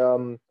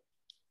the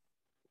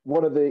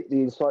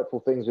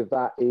insightful things with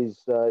that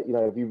is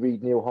if you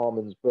read Neil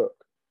Harmon's book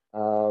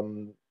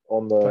on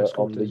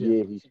the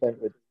year he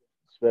spent with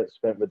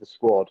the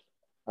squad,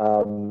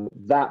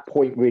 that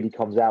point really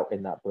comes out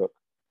in that book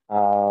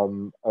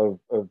and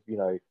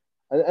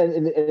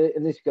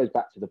this goes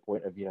back to the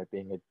point of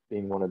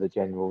being one of the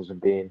generals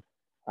and being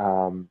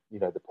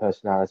the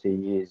personality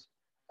he is,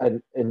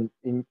 and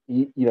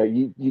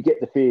you get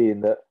the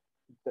feeling that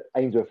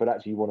Ainsworth would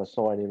actually want to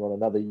sign him on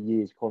another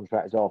year's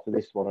contract after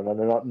this one, and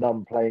a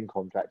non-playing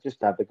contract, just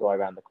to have the guy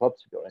around the club,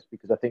 to be honest,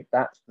 because I think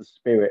that's the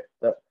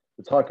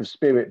type of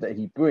spirit that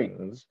he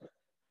brings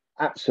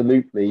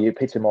absolutely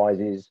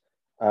epitomises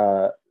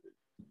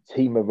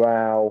team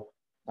morale,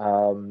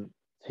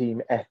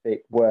 team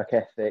ethic, work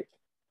ethic,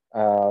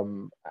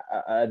 and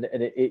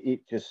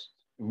it just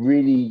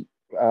really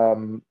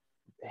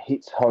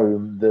hits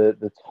home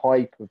the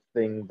type of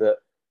thing that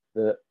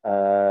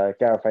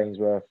Gareth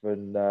Ainsworth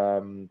and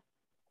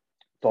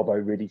Dobbo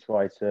really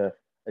try to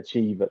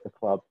achieve at the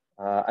club.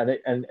 And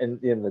at the end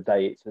of the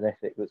day, it's an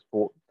ethic that's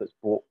brought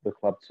the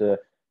club to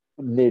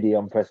nearly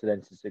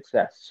unprecedented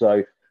success.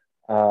 So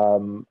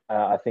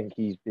I think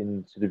he's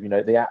been sort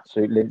of, the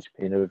absolute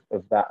linchpin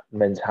of that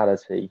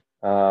mentality,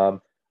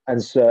 and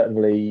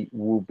certainly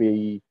will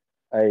be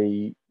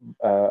a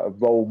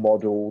role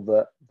model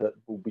that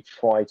will be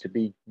tried to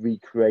be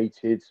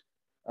recreated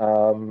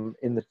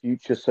in the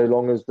future, so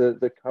long as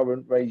the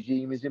current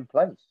regime is in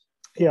place.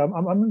 Yeah, I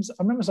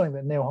remember something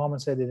that Neil Harmon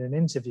said in an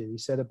interview. He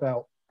said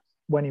about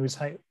when he was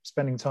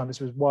spending time, this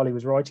was while he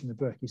was writing the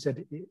book, he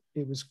said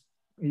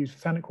he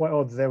found it quite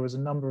odd that there was a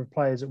number of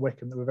players at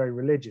Wycombe that were very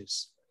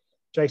religious.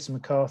 Jason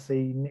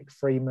McCarthy, Nick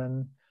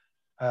Freeman,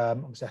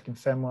 obviously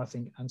Akinfenwa, I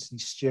think Anthony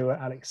Stewart,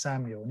 Alex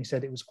Samuel. And he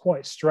said it was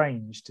quite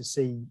strange to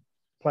see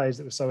players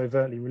that were so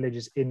overtly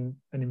religious in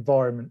an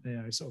environment,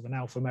 sort of an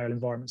alpha male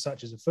environment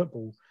such as a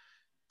football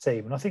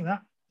team. And I think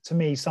that, to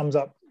me, sums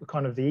up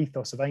kind of the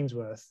ethos of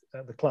Ainsworth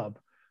at the club,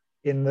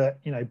 in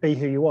that, be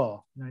who you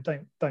are.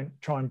 Don't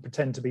try and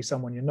pretend to be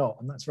someone you're not.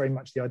 And that's very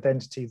much the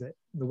identity that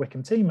the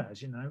Wycombe team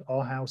has.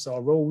 Our house,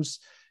 our rules.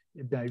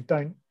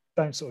 Don't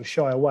sort of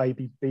shy away.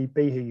 Be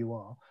who you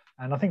are.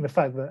 And I think the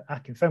fact that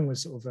Akinfenwa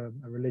was sort of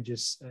a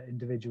religious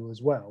individual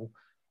as well,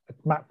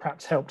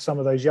 perhaps helped some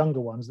of those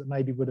younger ones that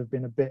maybe would have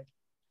been a bit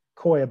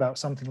coy about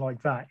something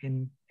like that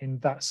in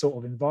that sort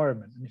of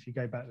environment. And if you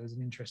go back, there's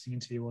an interesting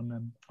interview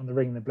on the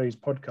Ring the Blues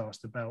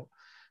podcast about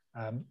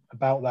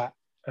that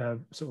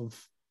sort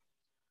of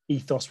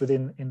ethos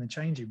within the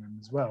changing room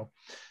as well.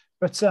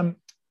 But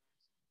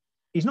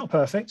he's not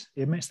perfect.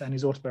 He admits that in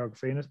his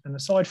autobiography. And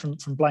aside from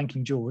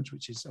blanking George,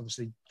 which is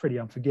obviously pretty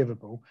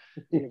unforgivable,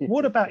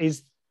 what about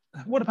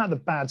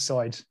the bad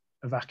side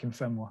of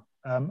Akinfenwa?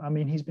 I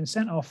mean, he's been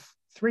sent off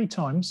 3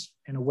 times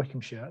in a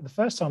Wycombe shirt. The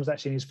first time was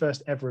actually in his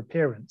first ever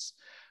appearance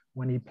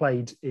when he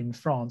played in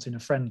France in a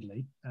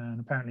friendly. And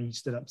apparently he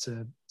stood up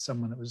to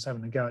someone that was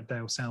having a go at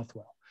Dale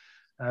Southwell.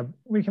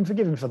 We can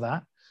forgive him for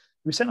that.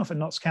 He was sent off at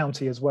Notts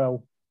County as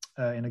well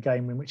in a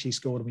game in which he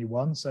scored and we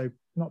won. So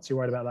not too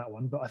worried about that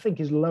one. But I think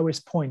his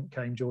lowest point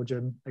came, George,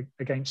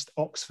 against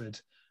Oxford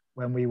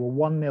when we were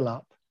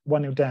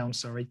 1-0 down,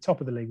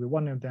 top of the league. We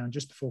were 1-0 down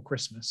just before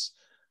Christmas.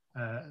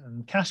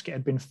 And Casket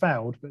had been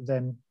fouled, but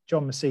then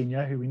John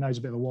Massinho, who we know is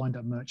a bit of a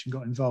wind-up merchant,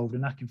 got involved,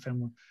 and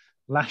Akinfenwa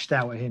lashed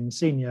out at him.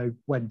 Massinho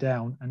went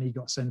down and he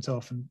got sent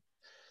off and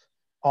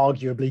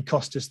arguably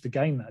cost us the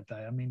game that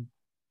day. I mean,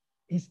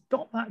 he's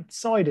got that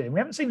side in him. We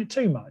haven't seen it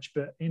too much,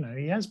 but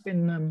he has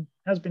been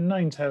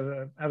known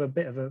to have a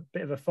bit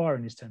of a fire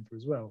in his temper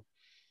as well.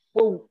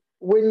 Well,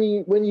 when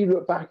you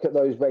look back at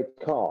those red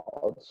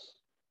cards,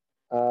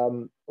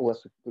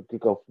 that's a good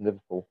goal from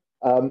Liverpool.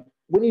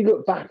 When you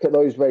look back at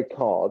those red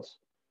cards,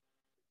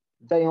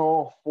 they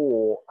are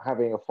for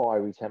having a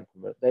fiery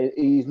temperament.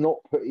 He's not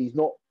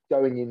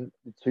going in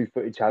the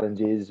 2-footed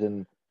challenges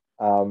and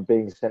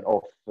being sent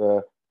off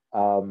for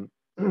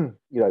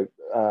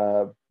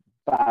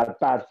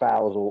bad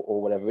fouls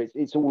or whatever.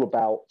 It's all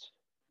about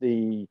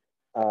the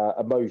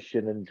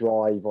emotion and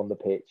drive on the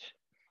pitch.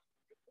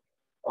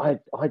 I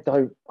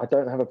don't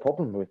have a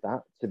problem with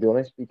that, to be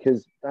honest,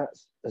 because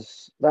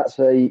that's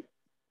a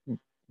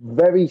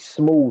very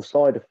small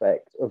side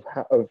effect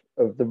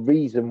of the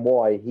reason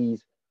why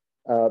he's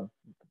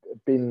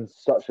been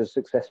such a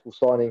successful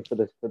signing for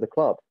the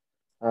club.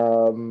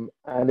 And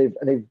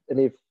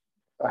if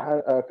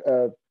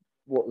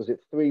what was it,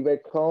 3 red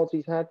cards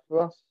he's had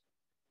for us?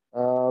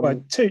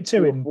 Well,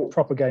 two in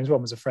proper games.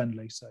 One was a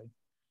friendly. So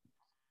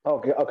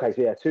okay,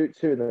 so yeah, two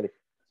in the league.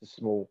 It's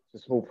a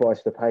small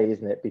price to pay,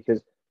 isn't it?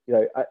 Because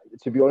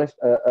to be honest,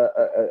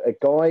 a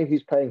guy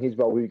who's playing his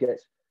role, who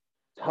gets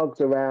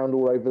tugged around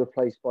all over the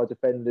place by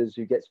defenders,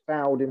 who gets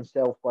fouled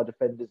himself by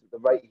defenders at the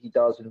rate he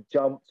does, and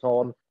jumped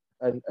on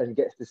and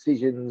gets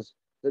decisions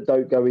that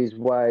don't go his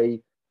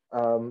way.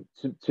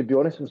 To be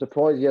honest, I'm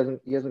surprised he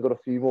hasn't got a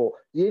few more.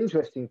 The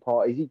interesting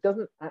part is he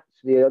doesn't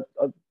actually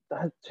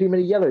have too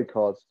many yellow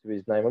cards to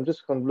his name. I'm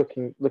just kind of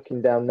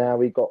looking down now.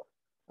 He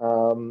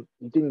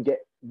didn't get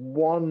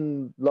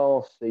one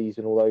last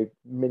season, although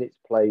minutes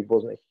played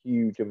wasn't a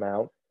huge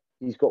amount.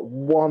 He's got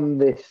 1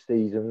 this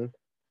season.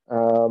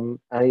 And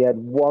he had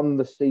 1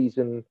 the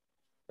season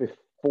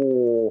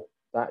before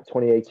that,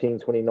 2018,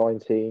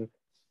 2019,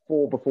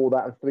 4 before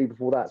that, and 3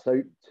 before that.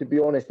 So, to be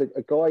honest,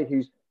 a guy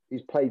who's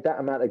played that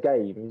amount of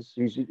games,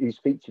 who's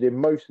featured in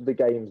most of the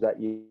games that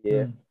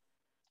year,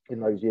 in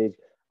those years,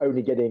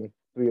 only getting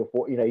 3 or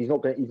 4. He's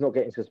not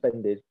getting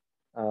suspended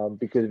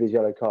because of his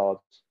yellow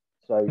cards.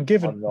 So,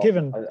 given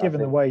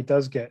the way he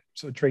does get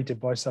sort of treated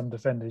by some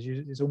defenders,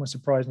 it's almost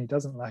surprising he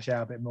doesn't lash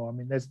out a bit more. I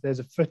mean, there's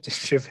a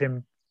footage of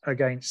him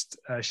against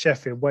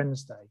Sheffield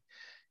Wednesday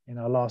in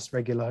our last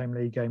regular home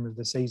league game of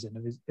the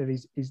season.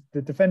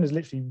 The defender's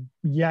literally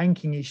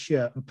yanking his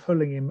shirt and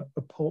pulling him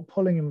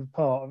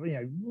apart,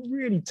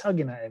 really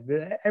tugging at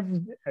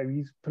him.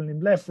 He's pulling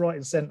him left, right,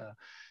 and centre.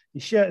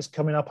 His shirt's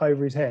coming up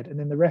over his head, and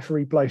then the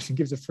referee blows and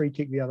gives a free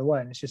kick the other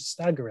way, and it's just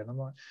staggering. I'm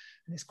like,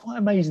 and it's quite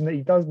amazing that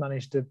he does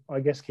manage to,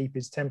 I guess, keep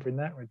his temper in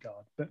that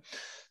regard. But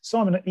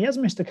Simon, he has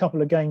missed a couple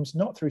of games,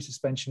 not through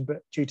suspension,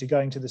 but due to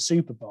going to the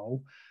Super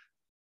Bowl.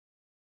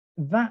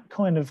 That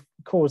kind of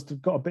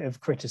got a bit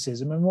of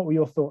criticism. And what were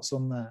your thoughts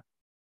on that?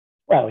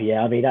 Well,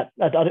 yeah, I mean, that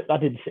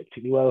didn't sit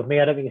particularly well with me.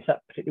 I don't think it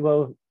sat particularly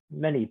well with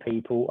many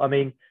people. I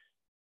mean,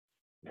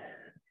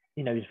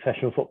 he's a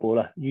professional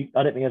footballer. I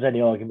don't think there's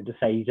any argument to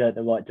say he's earned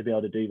the right to be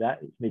able to do that.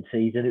 It's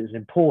mid-season. It was an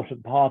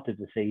important part of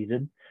the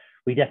season.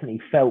 We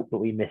definitely felt that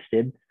we missed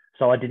him,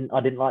 so I didn't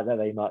like that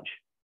very much.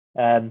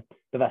 But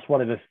that's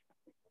one of the.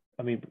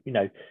 I mean,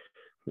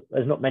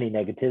 there's not many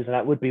negatives, and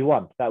that would be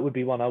one. I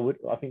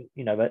think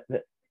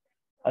that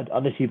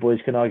unless you boys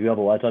can argue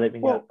otherwise, I don't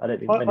think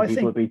many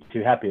people would be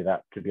too happy with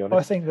that, to be honest.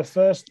 I think the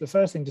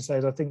first thing to say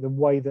is I think the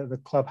way that the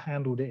club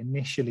handled it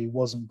initially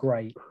wasn't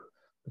great,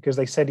 because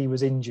they said he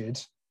was injured,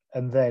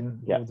 and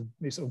then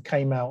it sort of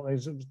came out.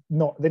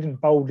 They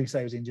didn't boldly say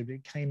he was injured, but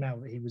it came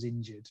out that he was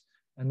injured,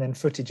 and then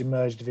footage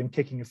emerged of him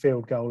kicking a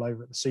field goal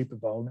over at the Super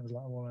Bowl, and it was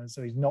like, well,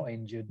 so he's not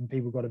injured, and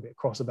people got a bit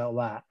cross about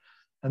that.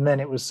 And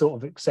then it was sort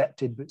of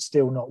accepted, but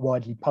still not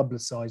widely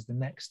publicised the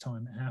next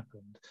time it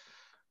happened.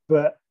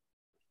 But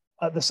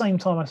at the same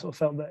time, I sort of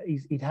felt that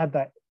he'd had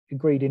that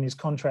agreed in his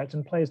contract,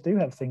 and players do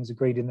have things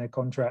agreed in their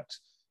contract.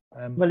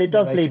 Well, it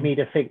does lead me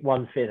to think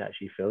one thing,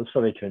 actually, Phil.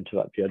 Sorry to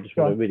interrupt you. I just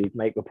want to really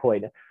make a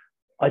point.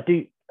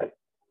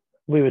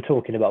 We were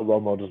talking about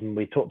role models, and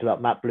we talked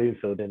about Matt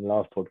Bloomfield in the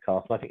last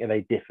podcast. And I think they're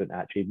very different,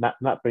 actually.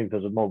 Matt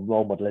Bloomfield's a more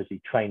role model, as he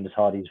trained as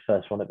hard. He's the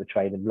first one at the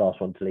train and last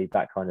one to leave,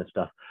 that kind of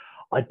stuff.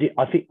 I think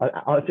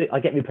I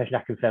get the impression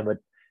Akinfenwa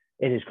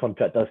in his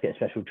contract does get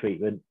special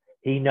treatment.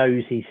 He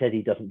knows he said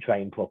he doesn't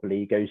train properly.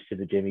 He goes to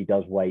the gym, he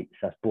does weights.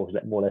 That's more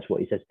or less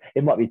what he says.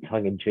 It might be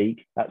tongue in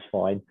cheek, that's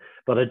fine.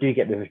 But I do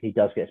get the impression he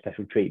does get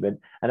special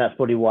treatment. And that's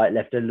probably why it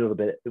left a little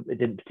bit, it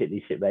didn't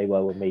particularly sit very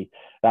well with me,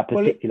 that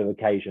particular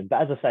occasion.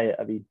 But as I say,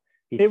 I mean,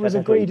 it was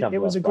agreed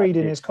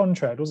in his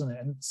contract, wasn't it?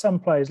 And some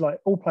players, like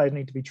all players,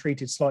 need to be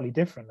treated slightly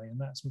differently. And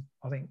that's,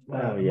 I think,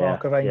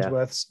 Mark of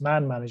Ainsworth's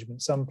man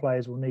management. Some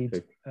players will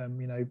need,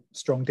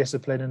 strong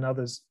discipline, and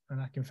others,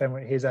 and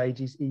Akinfenwa at his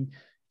age,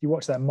 you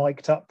watch that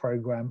Mic'd Up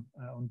program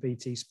on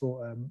BT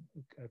Sport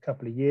a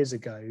couple of years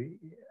ago,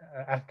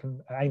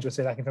 Ainsworth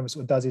said Akinfenwa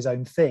sort of does his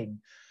own thing.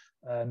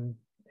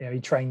 He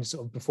trains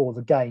sort of before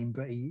the game,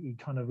 but he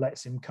kind of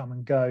lets him come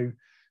and go.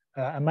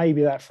 And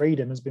maybe that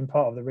freedom has been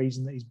part of the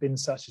reason that he's been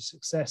such a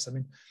success. I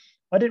mean,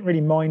 I didn't really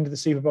mind the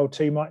Super Bowl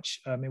too much.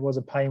 It was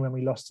a pain when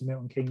we lost to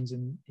Milton Keynes,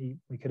 and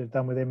we could have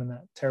done with him, and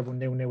that terrible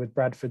 0-0 with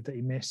Bradford that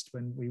he missed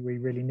when we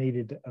really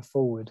needed a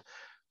forward.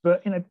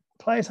 But,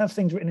 players have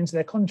things written into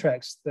their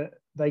contracts that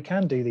they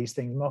can do these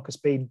things. Marcus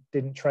Speed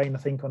didn't train, I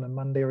think, on a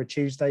Monday or a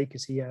Tuesday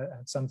because he had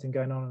something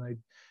going on. I know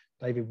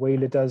David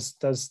Wheeler does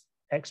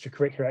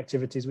extracurricular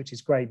activities, which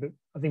is great. But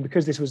I think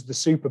because this was the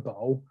Super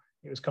Bowl,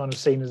 it was kind of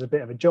seen as a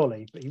bit of a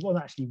jolly, but he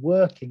wasn't actually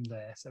working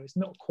there. So it's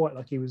not quite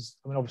like he was.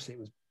 I mean, obviously it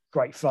was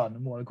great fun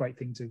and what a great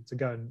thing to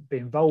go and be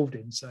involved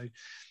in. So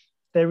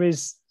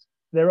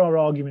there are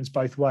arguments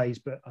both ways,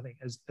 but I think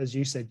as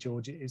you said,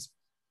 George, it is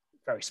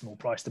a very small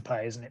price to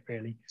pay, isn't it,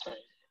 really?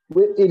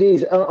 It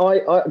is.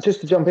 I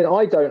just to jump in,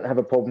 I don't have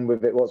a problem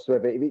with it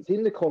whatsoever. If it's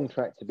in the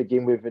contract to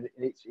begin with and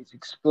it's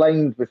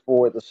explained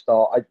before at the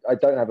start, I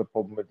don't have a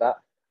problem with that.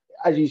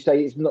 As you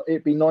say,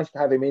 it'd be nice to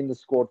have him in the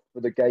squad for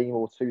the game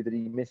or two that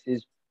he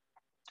misses.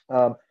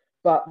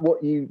 But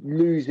what you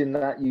lose in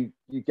that, you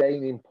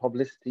gain in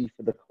publicity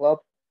for the club.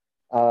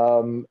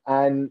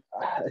 And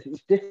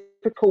it's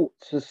difficult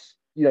to,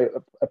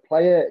 a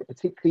player,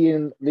 particularly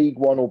in League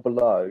One or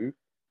below,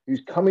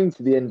 who's coming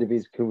to the end of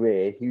his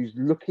career, who's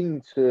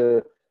looking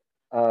to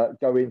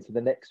go into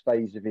the next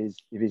phase of his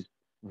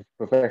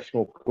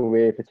professional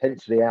career,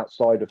 potentially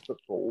outside of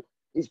football.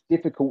 It's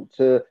difficult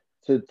to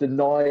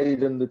deny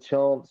them the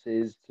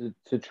chances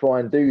to try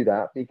and do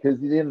that, because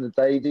at the end of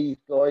the day, these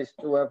guys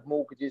still have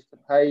mortgages to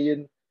pay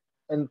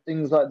and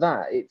things like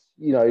that. It's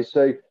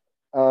so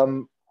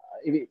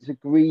if it's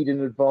agreed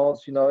in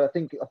advance, I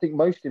think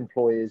most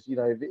employers,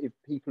 if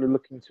people are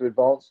looking to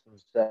advance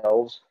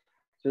themselves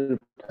to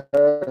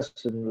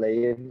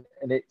personally, and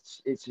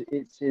it's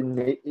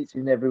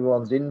in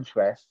everyone's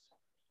interest,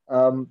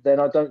 then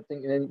I don't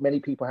think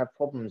many people have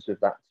problems with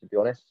that, to be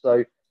honest.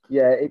 So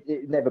yeah,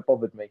 it never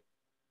bothered me.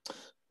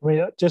 I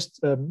mean,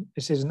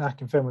 this isn't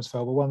Akinfenwa's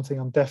fault, but one thing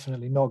I'm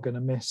definitely not going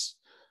to miss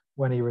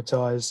when he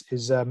retires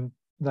is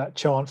that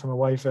chant from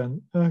away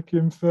fan,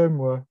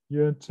 Akinfenwa,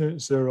 your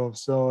tits are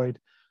offside.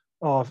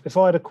 Oh, if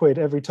I had a quid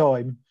every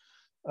time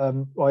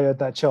I heard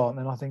that chant,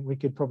 then I think we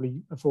could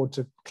probably afford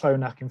to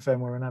clone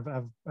Akinfenwa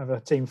and have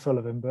a team full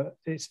of him. But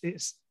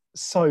it's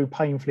so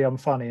painfully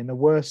unfunny. And the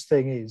worst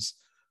thing is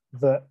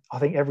that I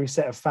think every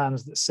set of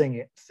fans that sing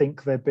it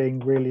think they're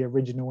being really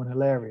original and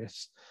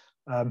hilarious.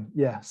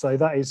 So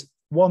that is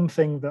one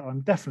thing that I'm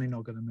definitely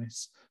not going to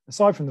miss,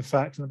 aside from the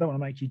fact, and I don't want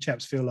to make you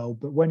chaps feel old,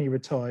 but when he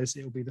retires,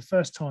 it will be the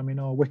first time in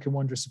our Wycombe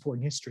Wanderers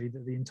supporting history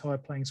that the entire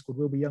playing squad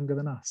will be younger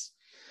than us.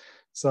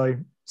 So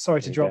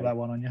sorry to drop that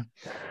one on you.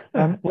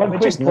 One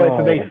quick point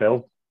for me,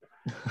 Phil.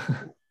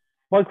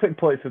 One quick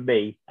point for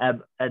me,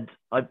 and I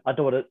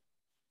don't want to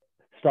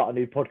start a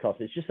new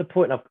podcast. It's just a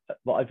point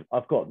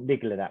I've got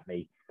niggling at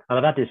me, and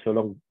I've had this for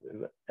long,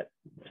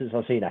 since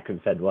I've seen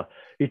Akinfenwa.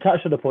 You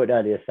touched on the point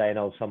earlier saying,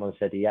 someone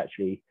said he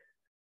actually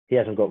he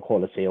hasn't got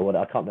quality or what.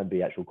 I can't remember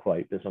the actual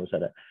quote, but someone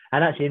said it.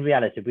 And actually, in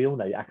reality, we all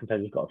know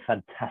Akinfenwa's got a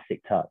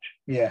fantastic touch.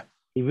 Yeah,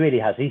 he really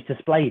has. He's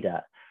displayed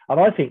that. And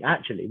I think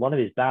actually one of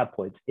his bad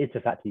points is the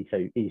fact he's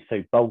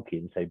so bulky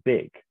and so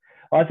big.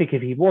 I think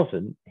if he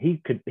wasn't,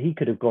 he could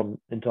have gone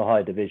into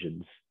higher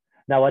divisions.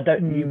 Now I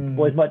don't. You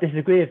boys might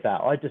disagree with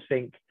that. I just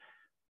think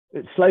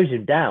it slows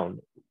him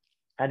down,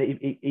 and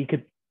he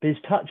could. His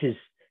touch is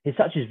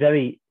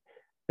very,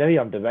 very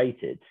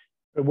underrated.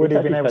 But would he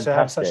have been able to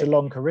have such a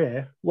long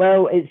career?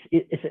 Well,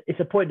 it's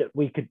a point that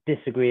we could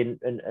disagree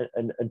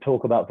and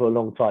talk about for a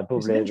long time,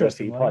 probably a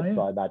few fights,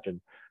 I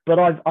imagine.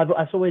 But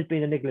that's always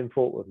been a niggling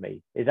thought with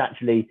me. Is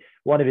actually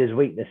one of his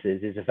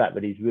weaknesses is the fact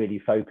that he's really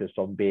focused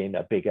on being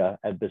a bigger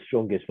and the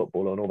strongest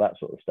footballer and all that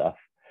sort of stuff.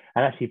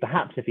 And actually,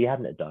 perhaps if he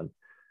hadn't have done,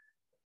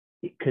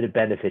 it could have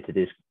benefited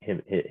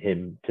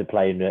him to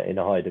play in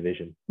a higher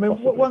division. I mean,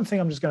 one thing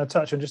I'm just going to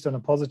touch on, just on a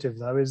positive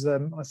though, is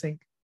I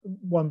think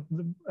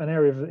an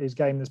area of his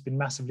game that's been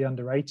massively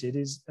underrated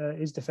is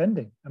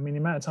defending. I mean, the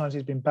amount of times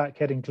he's been back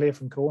heading clear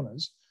from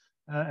corners,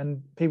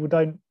 and people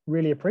don't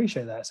really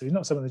appreciate that. So he's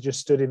not someone that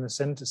just stood in the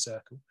centre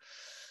circle.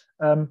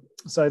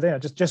 So there,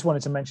 just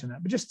wanted to mention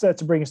that. But just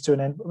to bring us to an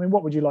end, I mean,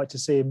 what would you like to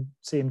see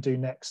him do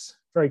next?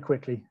 Very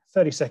quickly,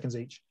 30 seconds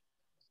each.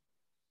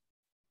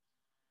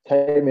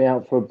 Take me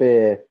out for a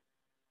beer.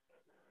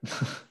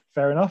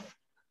 Fair enough.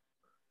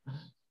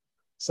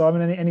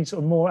 Sim, any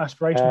sort of more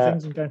aspirational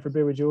things than going for a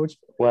beer with George?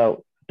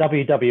 Well,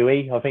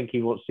 WWE, I think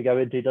he wants to go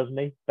into, doesn't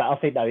he? But I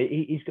think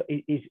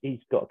he's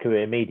got a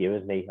career in media,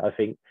 isn't he? I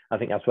think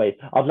that's where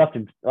I'd love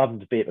him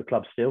to be at the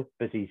club still,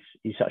 because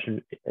he's such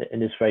an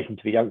inspiration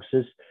to the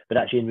youngsters. But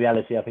actually, in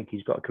reality, I think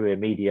he's got a career in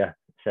media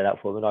set out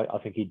for him, and I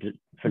think he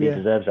fully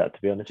deserves that,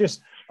 to be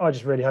honest. I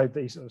just really hope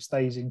that he sort of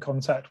stays in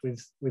contact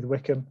with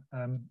Wickham,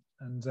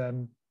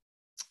 and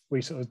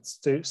we sort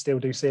of still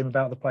do see him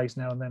about the place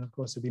now and then. Of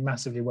course, he'll be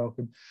massively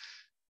welcome.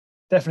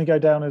 Definitely go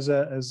down as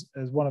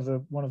one of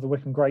the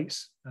Wickham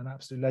greats, an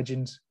absolute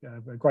legend,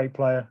 a great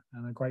player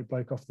and a great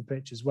bloke off the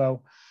pitch as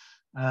well,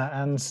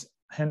 and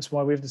hence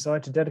why we've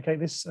decided to dedicate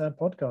this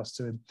podcast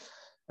to him.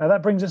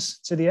 That brings us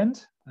to the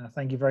end.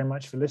 Thank you very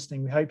much for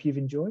listening. We hope you've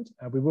enjoyed.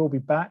 We will be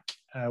back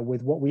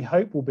with what we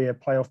hope will be a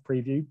playoff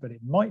preview, but it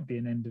might be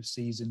an end of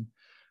season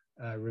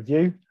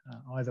review.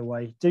 Either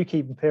way, do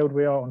keep them peeled.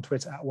 We are on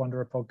Twitter at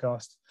Wanderer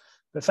Podcast.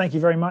 But thank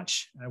you very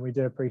much. We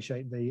do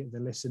appreciate the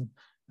listen.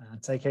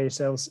 Take care of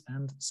yourselves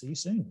and see you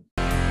soon.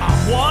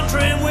 I'm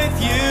wandering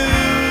with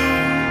you.